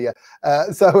bit earlier.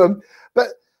 But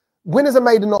winners are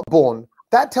made and not born.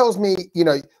 That tells me,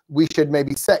 we should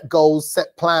maybe set goals,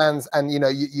 set plans, and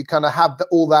you kind of have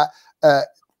all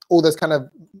those kind of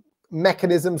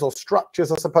mechanisms or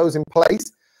structures, I suppose, in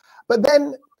place. But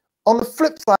then on the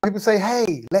flip side, people say,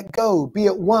 "Hey, let go, be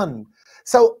at one."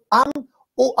 So I'm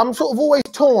sort of always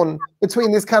torn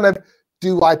between this kind of,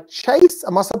 do I chase?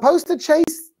 Am I supposed to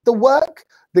chase the work,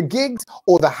 the gigs,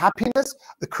 or the happiness,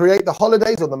 create the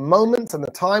holidays or the moments and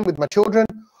the time with my children?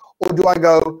 Or do I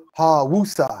go,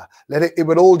 woosa, it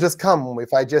would all just come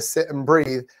if I just sit and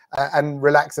breathe and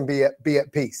relax and be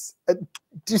at peace?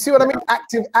 Do you see what I mean?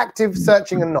 Active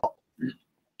searching and not.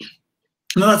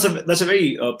 No, that's a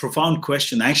very profound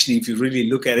question, actually, if you really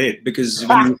look at it, because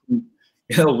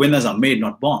winners are made,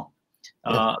 not born.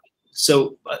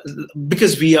 So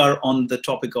because we are on the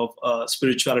topic of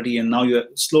spirituality, and now you're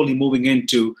slowly moving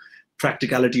into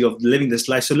practicality of living this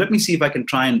life. So let me see if I can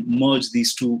try and merge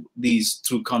these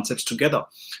two concepts together.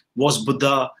 Was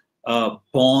Buddha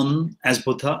born as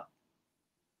Buddha?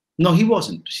 No, he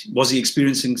wasn't. Was he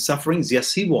experiencing sufferings?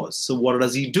 Yes, he was. So what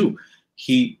does he do?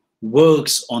 He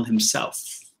works on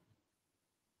himself,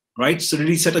 right? So did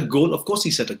he set a goal? Of course he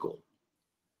set a goal.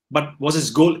 But was his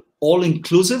goal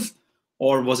all-inclusive,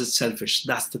 or was it selfish?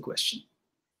 That's the question.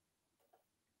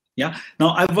 Yeah.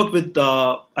 Now, I've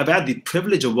had the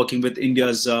privilege of working with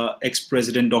India's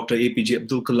ex-president, Dr. APJ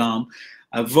Abdul Kalam.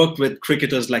 I've worked with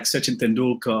cricketers like Sachin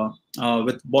Tendulkar,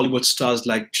 with Bollywood stars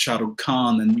like Shah Rukh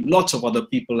Khan, and lots of other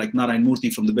people like Narayan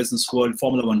Murthy from the business world,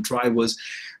 Formula One drivers.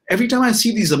 Every time I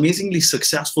see these amazingly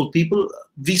successful people,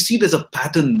 we see there's a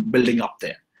pattern building up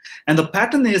there. And the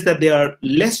pattern is that they are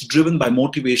less driven by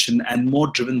motivation and more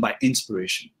driven by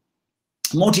inspiration.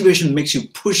 Motivation makes you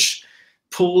push,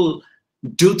 pull,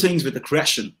 do things with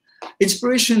aggression.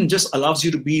 Inspiration just allows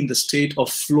you to be in the state of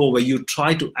flow where you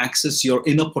try to access your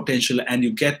inner potential and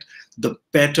you get the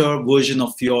better version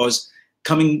of yours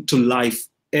coming to life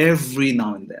every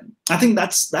now and then. I think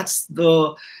that's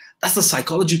the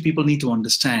psychology people need to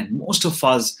understand. Most of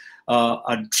us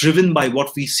are driven by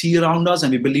what we see around us,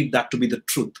 and we believe that to be the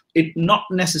truth. It not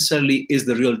necessarily is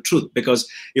the real truth, because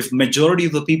if majority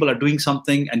of the people are doing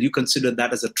something and you consider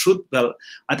that as a truth, well,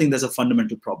 I think there's a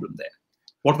fundamental problem there.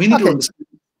 What we need to understand.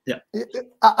 Yeah,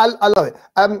 I love it.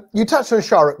 You touched on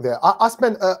Shah Rukh there. I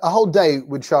spent a whole day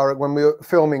with Shah Rukh when we were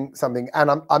filming something,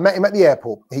 and I met him at the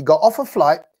airport. He got off a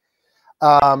flight.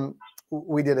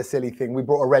 We did a silly thing. We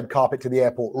brought a red carpet to the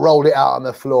airport, rolled it out on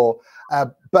the floor.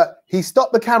 But he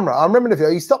stopped the camera. I remember the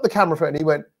video. He stopped the camera for it and he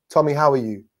went, "Tommy, how are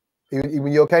you? Were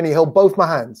you okay?" And he held both my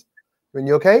hands. "Are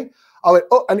you okay?" I went,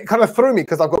 "Oh," and it kind of threw me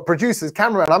because I've got producers,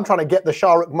 camera, and I'm trying to get the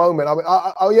Shah Rukh moment. I went,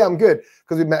 "Oh yeah, I'm good,"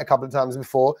 because we've met a couple of times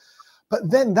before.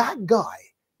 But then that guy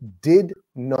did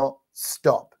not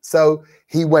stop. So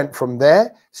he went from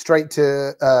there straight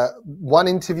to one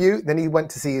interview. Then he went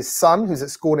to see his son, who's at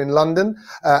school in London.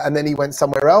 And then he went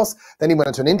somewhere else. Then he went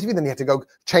into an interview. Then he had to go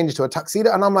change to a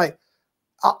tuxedo. And I'm like,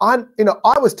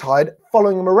 I was tired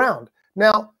following him around.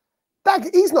 Now,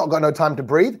 he's not got no time to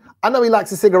breathe. I know he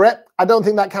likes a cigarette. I don't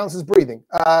think that counts as breathing.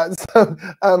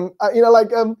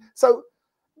 So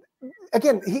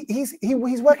again,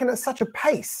 he's working at such a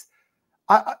pace.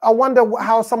 I wonder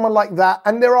how someone like that,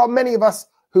 and there are many of us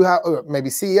who have maybe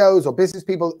CEOs or business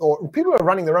people or people who are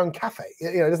running their own cafe.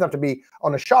 It doesn't have to be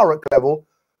on a Shah Rukh level,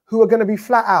 who are going to be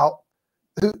flat out.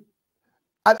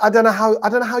 I don't know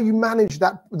how you manage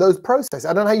those processes.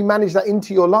 I don't know how you manage that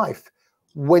into your life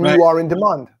when you are in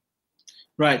demand.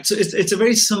 Right. So it's a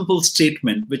very simple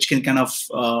statement which can kind of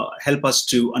help us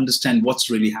to understand what's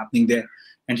really happening there.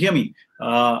 And hear me.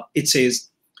 It says,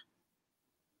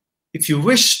 if you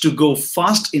wish to go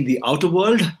fast in the outer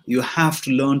world, you have to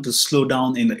learn to slow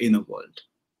down in the inner world.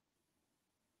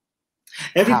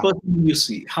 Every person you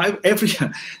see,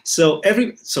 so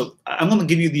I'm going to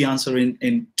give you the answer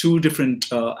in two different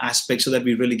aspects so that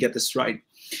we really get this right.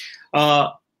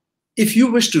 If you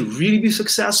wish to really be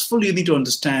successful, you need to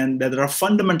understand that there are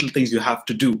fundamental things you have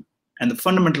to do. And the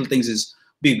fundamental things is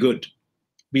be good,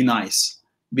 be nice,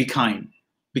 be kind,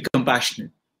 be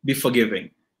compassionate, be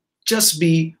forgiving. Just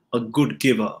be a good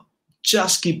giver.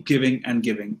 Just keep giving and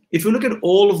giving. If you look at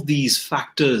all of these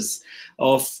factors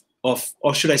of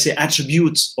or should I say,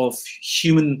 attributes of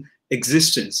human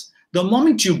existence. The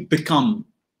moment you become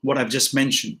what I've just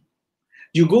mentioned,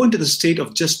 you go into the state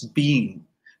of just being.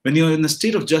 When you're in the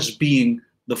state of just being,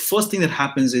 the first thing that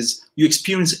happens is you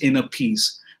experience inner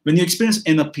peace. When you experience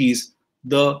inner peace,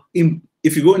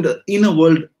 if you go into the inner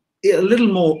world, a little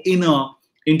more inner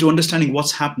into understanding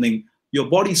what's happening, your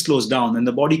body slows down, and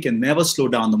the body can never slow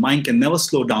down. The mind can never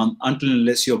slow down until and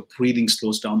unless your breathing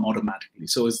slows down automatically.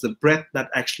 So it's the breath that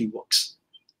actually works.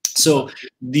 So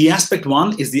the aspect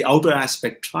one is the outer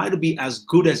aspect. Try to be as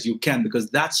good as you can, because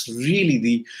that's really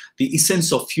the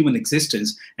essence of human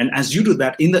existence. And as you do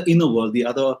that in the inner world, the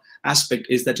other aspect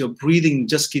is that your breathing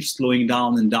just keeps slowing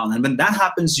down and down. And when that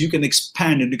happens, you can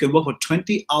expand and you can work for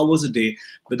 20 hours a day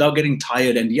without getting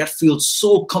tired, and yet feel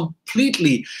so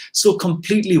completely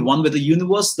one with the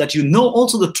universe, that you know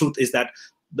also the truth is that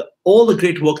all the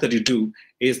great work that you do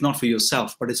is not for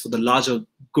yourself, but it's for the larger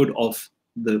good of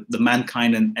the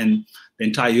mankind and the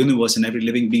entire universe and every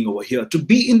living being over here. To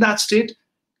be in that state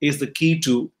is the key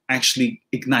to actually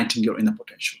igniting your inner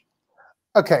potential.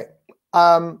 Okay.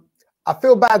 I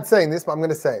feel bad saying this, but I'm going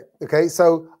to say it. Okay.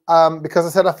 So, because I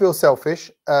said I feel selfish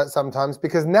sometimes,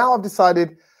 because now I've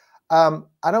decided I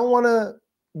don't want to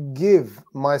give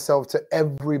myself to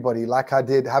everybody like I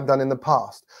have done in the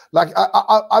past. Like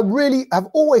I really have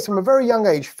always, from a very young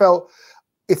age, felt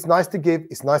it's nice to give.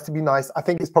 It's nice to be nice. I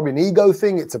think it's probably an ego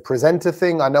thing. It's a presenter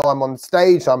thing. I know I'm on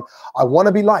stage. I want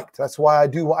to be liked. That's why I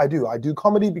do what I do. I do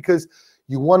comedy because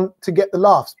you want to get the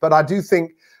laughs. But I do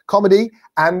think comedy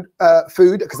and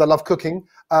food, because I love cooking,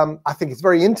 I think it's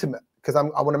very intimate, because I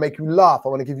want to make you laugh. I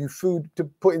want to give you food to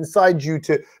put inside you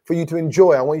for you to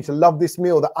enjoy. I want you to love this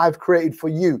meal that I've created for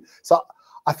you. So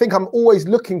I think I'm always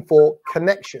looking for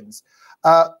connections.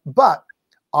 But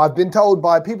I've been told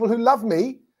by people who love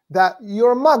me that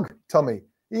you're a mug, Tommy.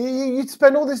 You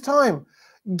spend all this time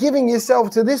giving yourself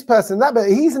to this person, that, but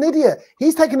he's an idiot.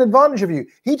 He's taking advantage of you.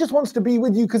 He just wants to be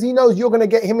with you because he knows you're going to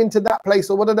get him into that place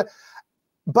or whatever.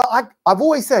 But I've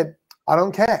always said, I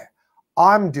don't care.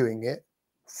 I'm doing it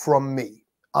from me.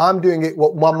 I'm doing it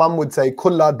what my mum would say,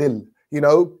 kulla dil,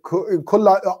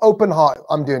 kulla, open heart.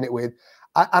 I'm doing it with,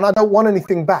 and I don't want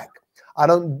anything back. I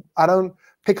don't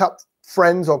pick up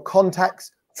friends or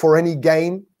contacts for any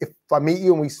gain. If I meet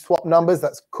you and we swap numbers,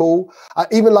 that's cool.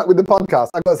 Even like with the podcast,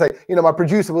 I gotta say, my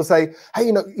producer will say,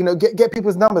 hey, get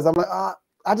people's numbers. I'm like,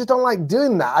 I just don't like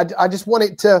doing that. I just want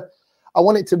it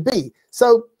to be.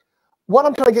 So what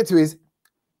I'm trying to get to is,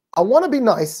 I want to be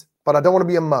nice, but I don't want to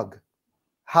be a mug.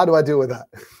 How do I deal with that?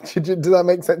 Does that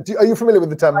make sense? Are you familiar with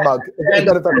the term mug?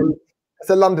 It's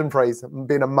a London phrase,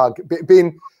 being a mug,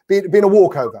 being a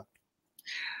walkover.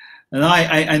 And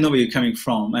I know where you're coming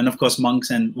from. And of course, monks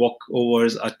and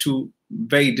walkovers are two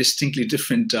very distinctly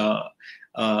different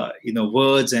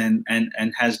words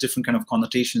and has different kind of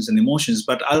connotations and emotions.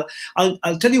 But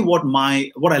I'll tell you what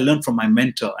I learned from my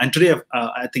mentor. And today,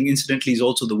 I think incidentally, is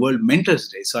also the World Mentors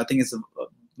Day. So I think it's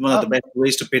one of the best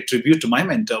ways to pay tribute to my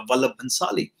mentor, Vallabh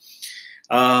Bhansali,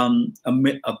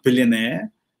 a billionaire.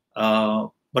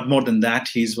 But more than that,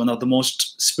 he's one of the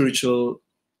most spiritual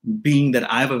being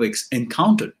that I've ever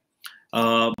encountered.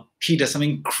 He does some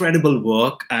incredible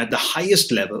work at the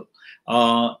highest level.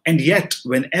 And yet,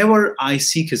 whenever I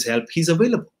seek his help, he's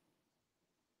available.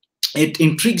 It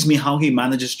intrigues me how he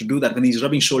manages to do that when he's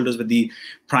rubbing shoulders with the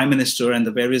prime minister and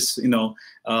the various,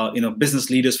 business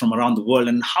leaders from around the world.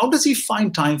 And how does he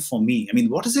find time for me? I mean,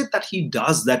 what is it that he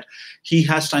does that he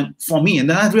has time for me? And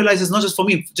then I realize it's not just for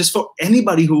me, just for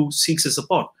anybody who seeks his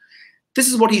support. This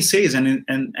is what he says, and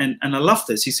I love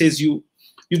this. He says, you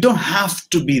don't have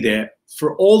to be there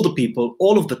for all the people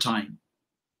all of the time,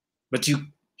 but you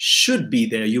should be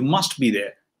there. You must be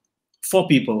there for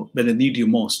people when they need you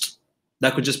most.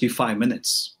 That could just be 5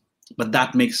 minutes, but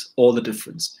that makes all the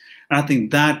difference. And I think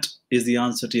that is the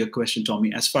answer to your question,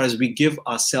 Tommy. As far as we give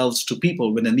ourselves to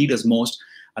people when they need us most,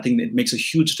 I think it makes a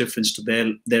huge difference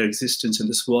to their existence in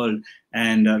this world.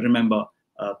 And remember,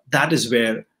 that is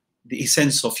where the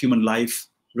essence of human life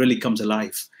really comes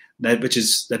alive, that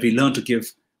we learn to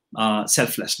give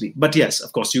selflessly. But yes,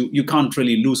 of course, you can't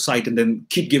really lose sight and then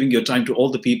keep giving your time to all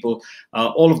the people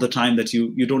all of the time that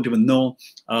you don't even know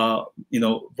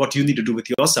what you need to do with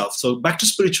yourself. So back to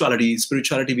spirituality.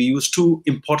 Spirituality, we use two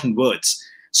important words,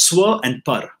 swa and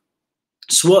par.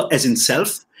 Swa as in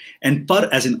self and par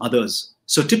as in others.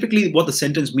 So typically what the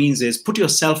sentence means is put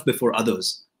yourself before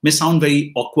others. May sound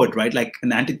very awkward, right? Like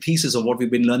an antithesis of what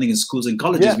we've been learning in schools and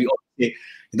colleges. Yeah. We all say,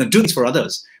 do this for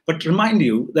others. But remind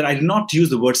you that I did not use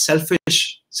the word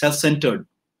selfish, self-centered.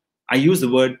 I use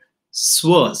the word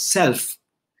swa, self.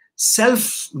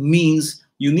 Self means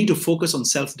You need to focus on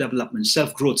self-development,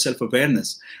 self-growth,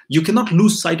 self-awareness. You cannot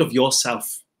lose sight of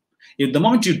yourself. If the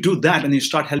moment you do that and you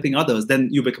start helping others, then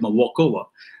you become a walkover.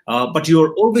 But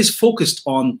you're always focused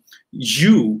on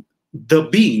you, the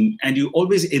being, and you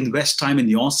always invest time in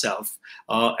yourself,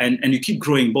 and you keep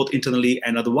growing both internally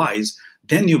and otherwise,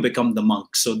 then you become the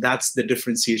monk. So that's the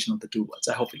differentiation of the two words.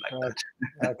 I hope you like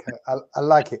that. Okay, I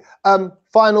like it.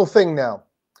 Final thing now.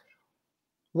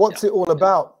 What's it all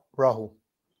about, Rahul?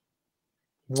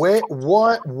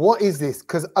 What is this?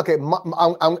 Because, okay,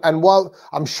 and while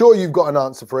I'm sure you've got an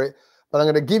answer for it, but I'm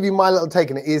going to give you my little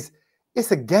take on it, is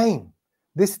it's a game.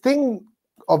 This thing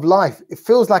of life, it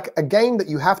feels like a game that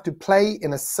you have to play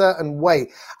in a certain way.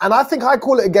 And I think I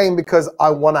call it a game because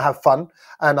I want to have fun.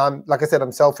 And I'm, like I said,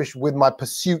 I'm selfish with my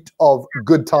pursuit of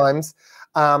good times.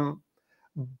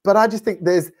 But I just think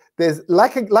there's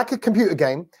like a computer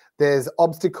game, there's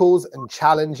obstacles and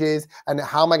challenges, and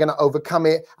how am I going to overcome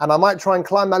it? And I might try and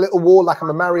climb that little wall like I'm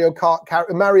a Mario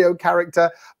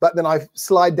character, but then I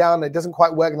slide down and it doesn't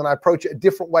quite work, and then I approach it a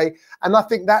different way. And I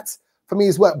think that's, for me,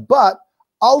 is work. But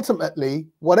ultimately,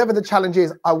 whatever the challenge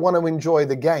is, I want to enjoy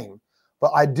the game.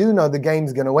 But I do know the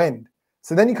game's going to end.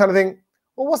 So then you kind of think,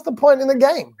 well, what's the point in the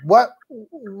game?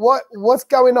 What's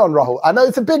going on, Rahul? I know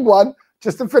it's a big one,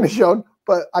 just to finish on,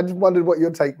 but I just wondered what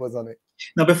your take was on it.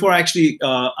 Now, before actually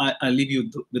I leave you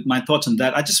with my thoughts on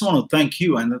that, I just want to thank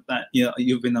you, and that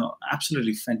you've been an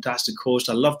absolutely fantastic host.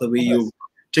 I love the way you've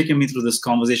taken me through this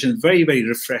conversation. Very, very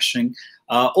refreshing.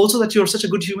 Also, that you're such a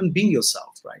good human being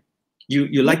yourself, right?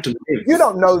 You like to live. You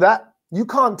don't know that. You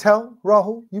can't tell,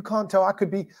 Rahul. You can't tell. I could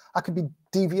be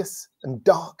devious and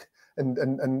dark and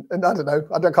I don't know.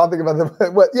 I can't think of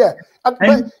other. But yeah,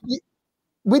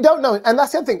 we don't know. And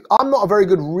that's the other thing. I'm not a very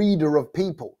good reader of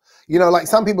people. You know, like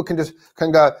some people can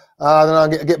go, I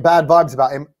don't know, get bad vibes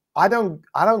about him. I don't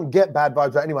get bad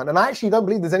vibes about anyone. And I actually don't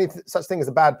believe there's any such thing as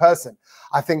a bad person.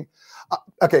 I think,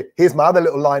 okay, here's my other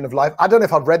little line of life. I don't know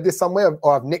if I've read this somewhere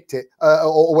or I've nicked it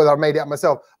or whether I've made it up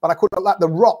myself, but I call it like the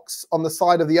rocks on the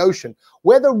side of the ocean.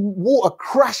 Where the water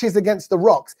crashes against the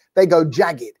rocks, they go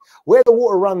jagged. Where the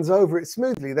water runs over it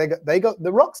smoothly,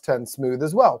 the rocks turn smooth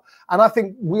as well. And I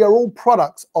think we are all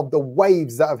products of the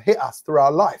waves that have hit us through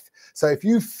our life. So if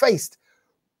you faced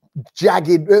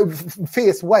jagged,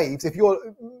 fierce waves, if your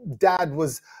dad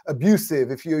was abusive,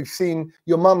 if you've seen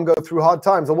your mum go through hard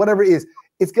times or whatever it is,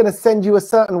 it's going to send you a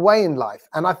certain way in life.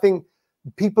 And I think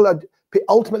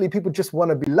ultimately people just want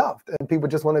to be loved, and people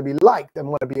just want to be liked and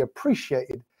want to be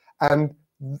appreciated. And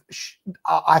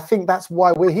I think that's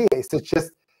why we're here. It's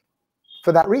just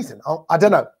for that reason. I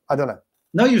don't know.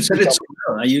 No, you said it so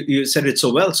well. You said it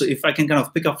so well. So if I can kind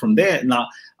of pick up from there, now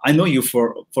I know you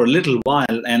for a little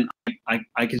while, and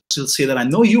I can still say that I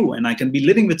know you, and I can be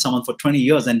living with someone for 20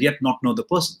 years and yet not know the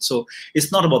person. So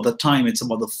it's not about the time, it's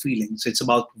about the feelings. It's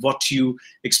about what you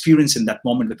experience in that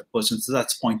moment with the person. So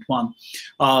that's point one.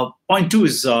 Point two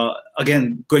is,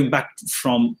 again, going back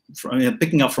from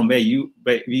picking up from where you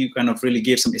kind of really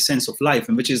gave some essence of life,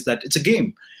 and which is that it's a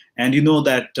game. And you know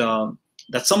that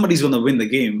that somebody's going to win the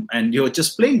game, and you're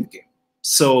just playing the game.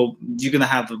 So you're going to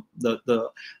have the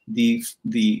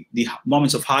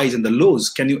moments of highs and the lows.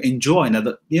 Can you enjoy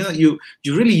another? You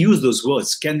really use those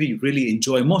words. Can we really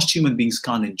enjoy? Most human beings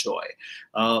can't enjoy.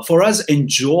 For us,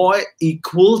 enjoy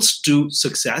equals to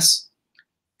success,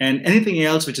 and anything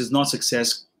else which is not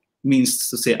success means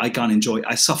to say I can't enjoy.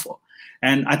 I suffer.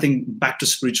 And I think back to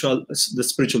the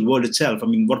spiritual world itself. I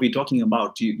mean, what we're talking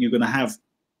about, you're going to have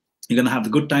the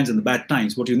good times and the bad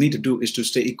times. What you need to do is to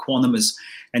stay equanimous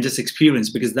and just experience,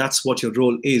 because that's what your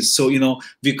role is. So,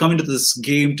 we come into this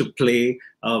game to play.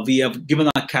 We have given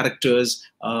our characters.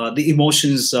 The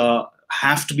emotions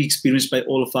have to be experienced by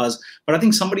all of us. But I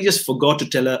think somebody just forgot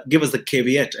to give us the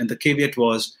caveat. And the caveat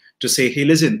was to say, hey,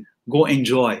 listen, go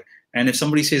enjoy. And if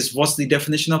somebody says, what's the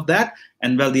definition of that?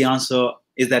 And well, the answer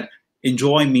is that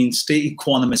enjoy means stay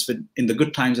equanimous in the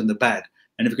good times and the bad.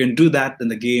 And if you can do that, then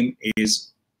the game is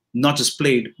not just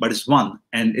played, but it's won.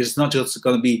 And it's not just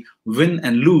going to be win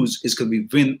and lose, it's going to be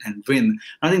win and win.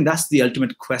 I think that's the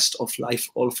ultimate quest of life,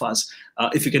 all of us.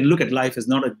 If you can look at life as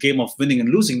not a game of winning and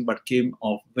losing, but a game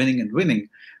of winning and winning,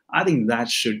 I think that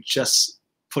should just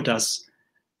put us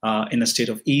in a state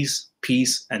of ease,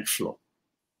 peace, and flow.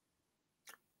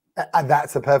 And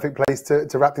that's a perfect place to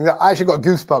wrap things up. I actually got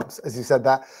goosebumps as you said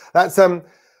that.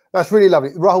 That's really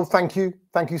lovely. Rahul, thank you.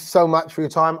 Thank you so much for your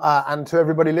time. And to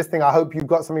everybody listening, I hope you've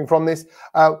got something from this.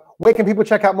 Where can people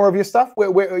check out more of your stuff? Where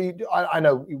are you? I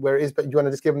know where it is, but do you want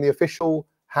to just give them the official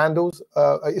handles?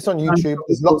 It's on YouTube.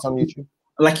 There's lots on YouTube.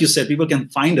 like you said, people can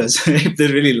find us if they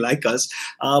really like us.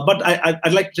 But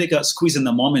I'd like to take a squeeze in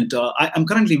the moment. I'm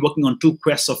currently working on two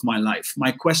quests of my life.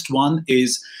 My quest one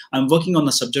is I'm working on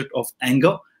the subject of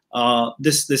anger.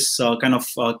 This kind of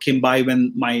came by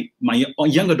when my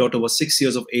younger daughter was 6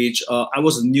 years of age. I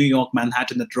was in New York,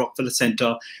 Manhattan at Rockefeller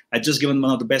Center. I'd just given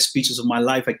one of the best speeches of my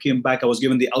life. I came back. I was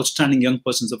given the Outstanding Young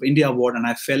Persons of India Award, and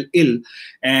I fell ill.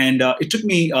 And it took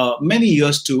me many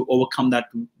years to overcome that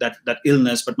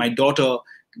illness. But my daughter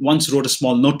once wrote a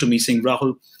small note to me saying,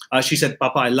 Rahul, she said,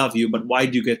 Papa, I love you, but why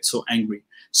do you get so angry?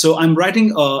 So I'm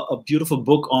writing a beautiful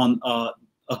book on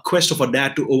a quest of a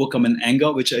dad to overcome an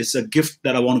anger, which is a gift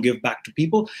that I want to give back to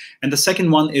people. And the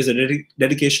second one is a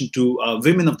dedication to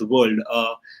women of the world.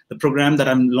 The program that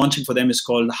I'm launching for them is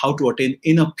called How to Attain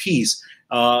Inner Peace.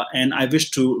 And I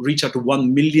wish to reach out to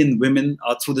 1 million women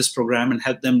through this program and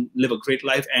help them live a great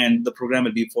life. And the program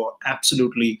will be for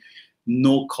absolutely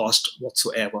no cost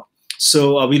whatsoever.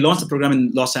 So we launched the program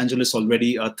in Los Angeles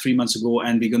already 3 months ago,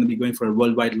 and we're going to be going for a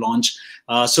worldwide launch.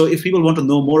 So if people want to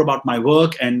know more about my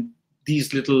work and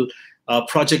these little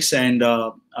projects and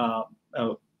the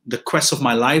quest of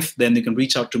my life, then you can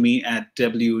reach out to me at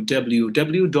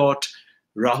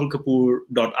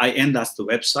www.rahulkapoor.in. That's the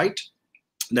website.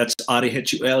 That's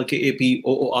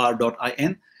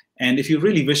RAHULKAPOOR.in. And if you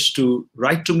really wish to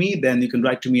write to me, then you can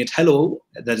write to me at hello,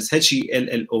 that is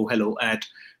HELLO, hello, at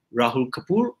Rahul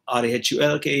Kapoor,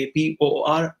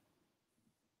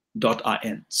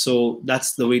 RAHULKAPOOR.in. So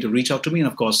that's the way to reach out to me. And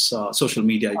of course, social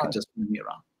media, you can just bring me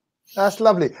around. That's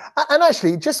lovely. And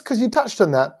actually, just because you touched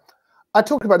on that, I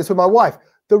talked about this with my wife.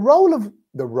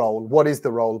 What is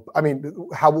the role? I mean,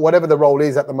 whatever the role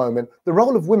is at the moment, the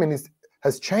role of women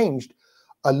has changed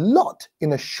a lot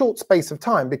in a short space of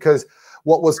time, because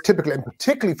what was typically, and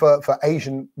particularly for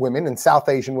Asian women and South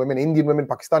Asian women, Indian women,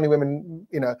 Pakistani women,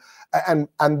 you know, and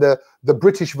the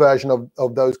British version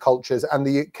of those cultures and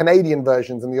the Canadian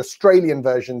versions and the Australian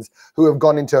versions who have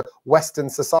gone into Western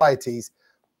societies,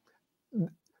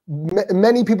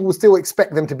 many people will still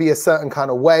expect them to be a certain kind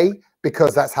of way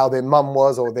because that's how their mum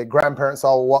was or their grandparents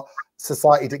are, or what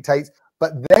society dictates.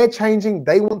 But they're changing.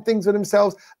 They want things for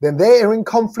themselves. Then they're in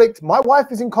conflict. My wife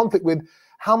is in conflict with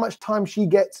how much time she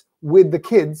gets with the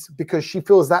kids because she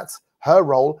feels that's her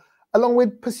role, along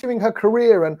with pursuing her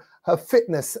career and her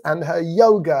fitness and her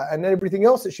yoga and everything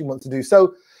else that she wants to do.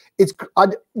 So it's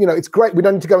great. We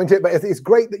don't need to go into it, but it's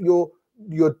great that you're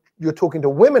talking to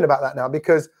women about that now,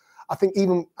 because I think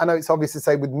I know it's obvious to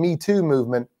say with Me Too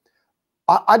movement,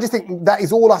 I just think that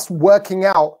is all us working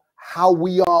out how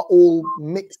we are all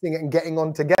mixing it and getting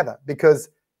on together, because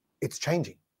it's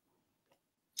changing.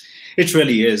 It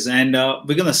really is. And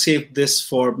we're going to save this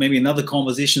for maybe another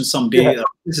conversation someday. Yeah.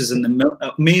 This is an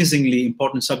amazingly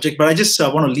important subject, but I just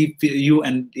want to leave you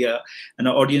and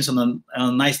our audience on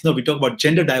a nice note. We talk about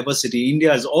gender diversity.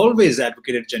 India has always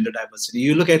advocated gender diversity.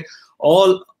 You look at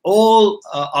all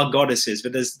our goddesses,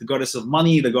 whether it's the goddess of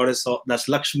money, the goddess of, that's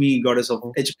Lakshmi, goddess of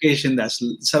education, that's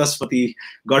Saraswati,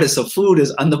 goddess of food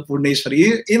is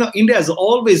Annapurneshwari. You know, India has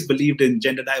always believed in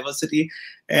gender diversity,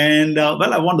 and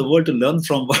well, I want the world to learn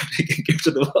from what we can give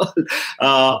to the world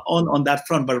on that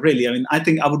front. But really, I mean, I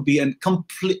think I would be an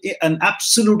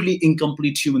absolutely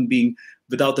incomplete human being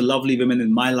without the lovely women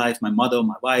in my life, my mother,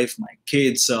 my wife, my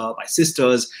kids, my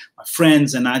sisters, my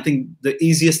friends. And I think the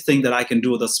easiest thing that I can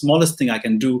do, or the smallest thing I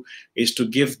can do, is to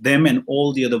give them and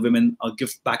all the other women a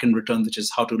gift back in return, which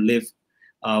is how to live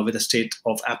with a state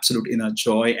of absolute inner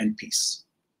joy and peace.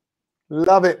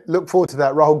 Love it. Look forward to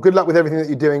that, Rahul. Good luck with everything that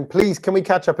you're doing. Please, can we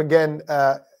catch up again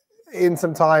in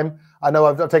some time? I know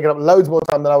I've taken up loads more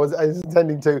time than I was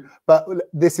intending to, but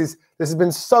this has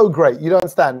been so great. You don't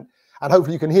understand. And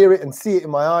hopefully you can hear it and see it in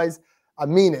my eyes. I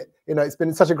mean it. You know, it's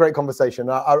been such a great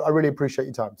conversation. I really appreciate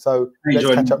your time. So let's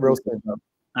catch up real soon.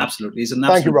 Absolutely.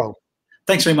 Thank you, Rahul.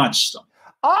 Thanks very much.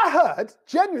 I heard,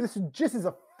 genuinely, this is just as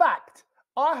a fact,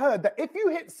 I heard that if you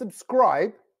hit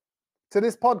subscribe to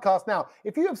this podcast now,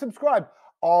 if you have subscribed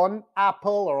on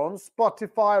Apple or on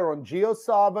Spotify or on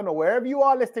JioSaavn or wherever you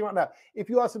are listening right now, if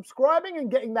you are subscribing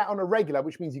and getting that on a regular,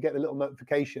 which means you get the little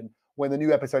notification when the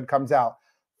new episode comes out,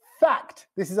 fact,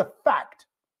 this is a fact.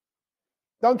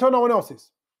 Don't tell no one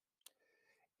else's.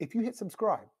 If you hit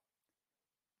subscribe,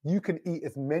 you can eat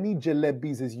as many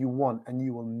jalebis as you want and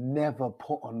you will never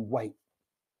put on weight.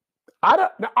 I know.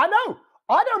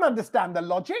 I don't understand the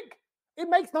logic. It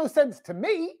makes no sense to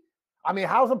me. I mean,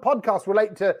 how's a podcast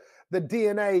relate to the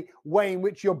DNA way in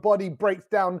which your body breaks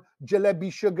down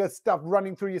jalebi sugar stuff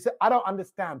running through your... I don't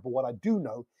understand, but what I do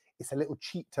know, it's a little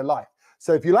cheat to life.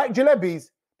 So if you like jalebis,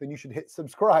 then you should hit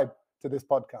subscribe to this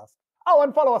podcast. Oh,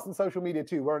 and follow us on social media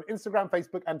too. We're on Instagram,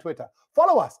 Facebook, and Twitter.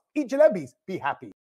 Follow us, eat jalebis, be happy.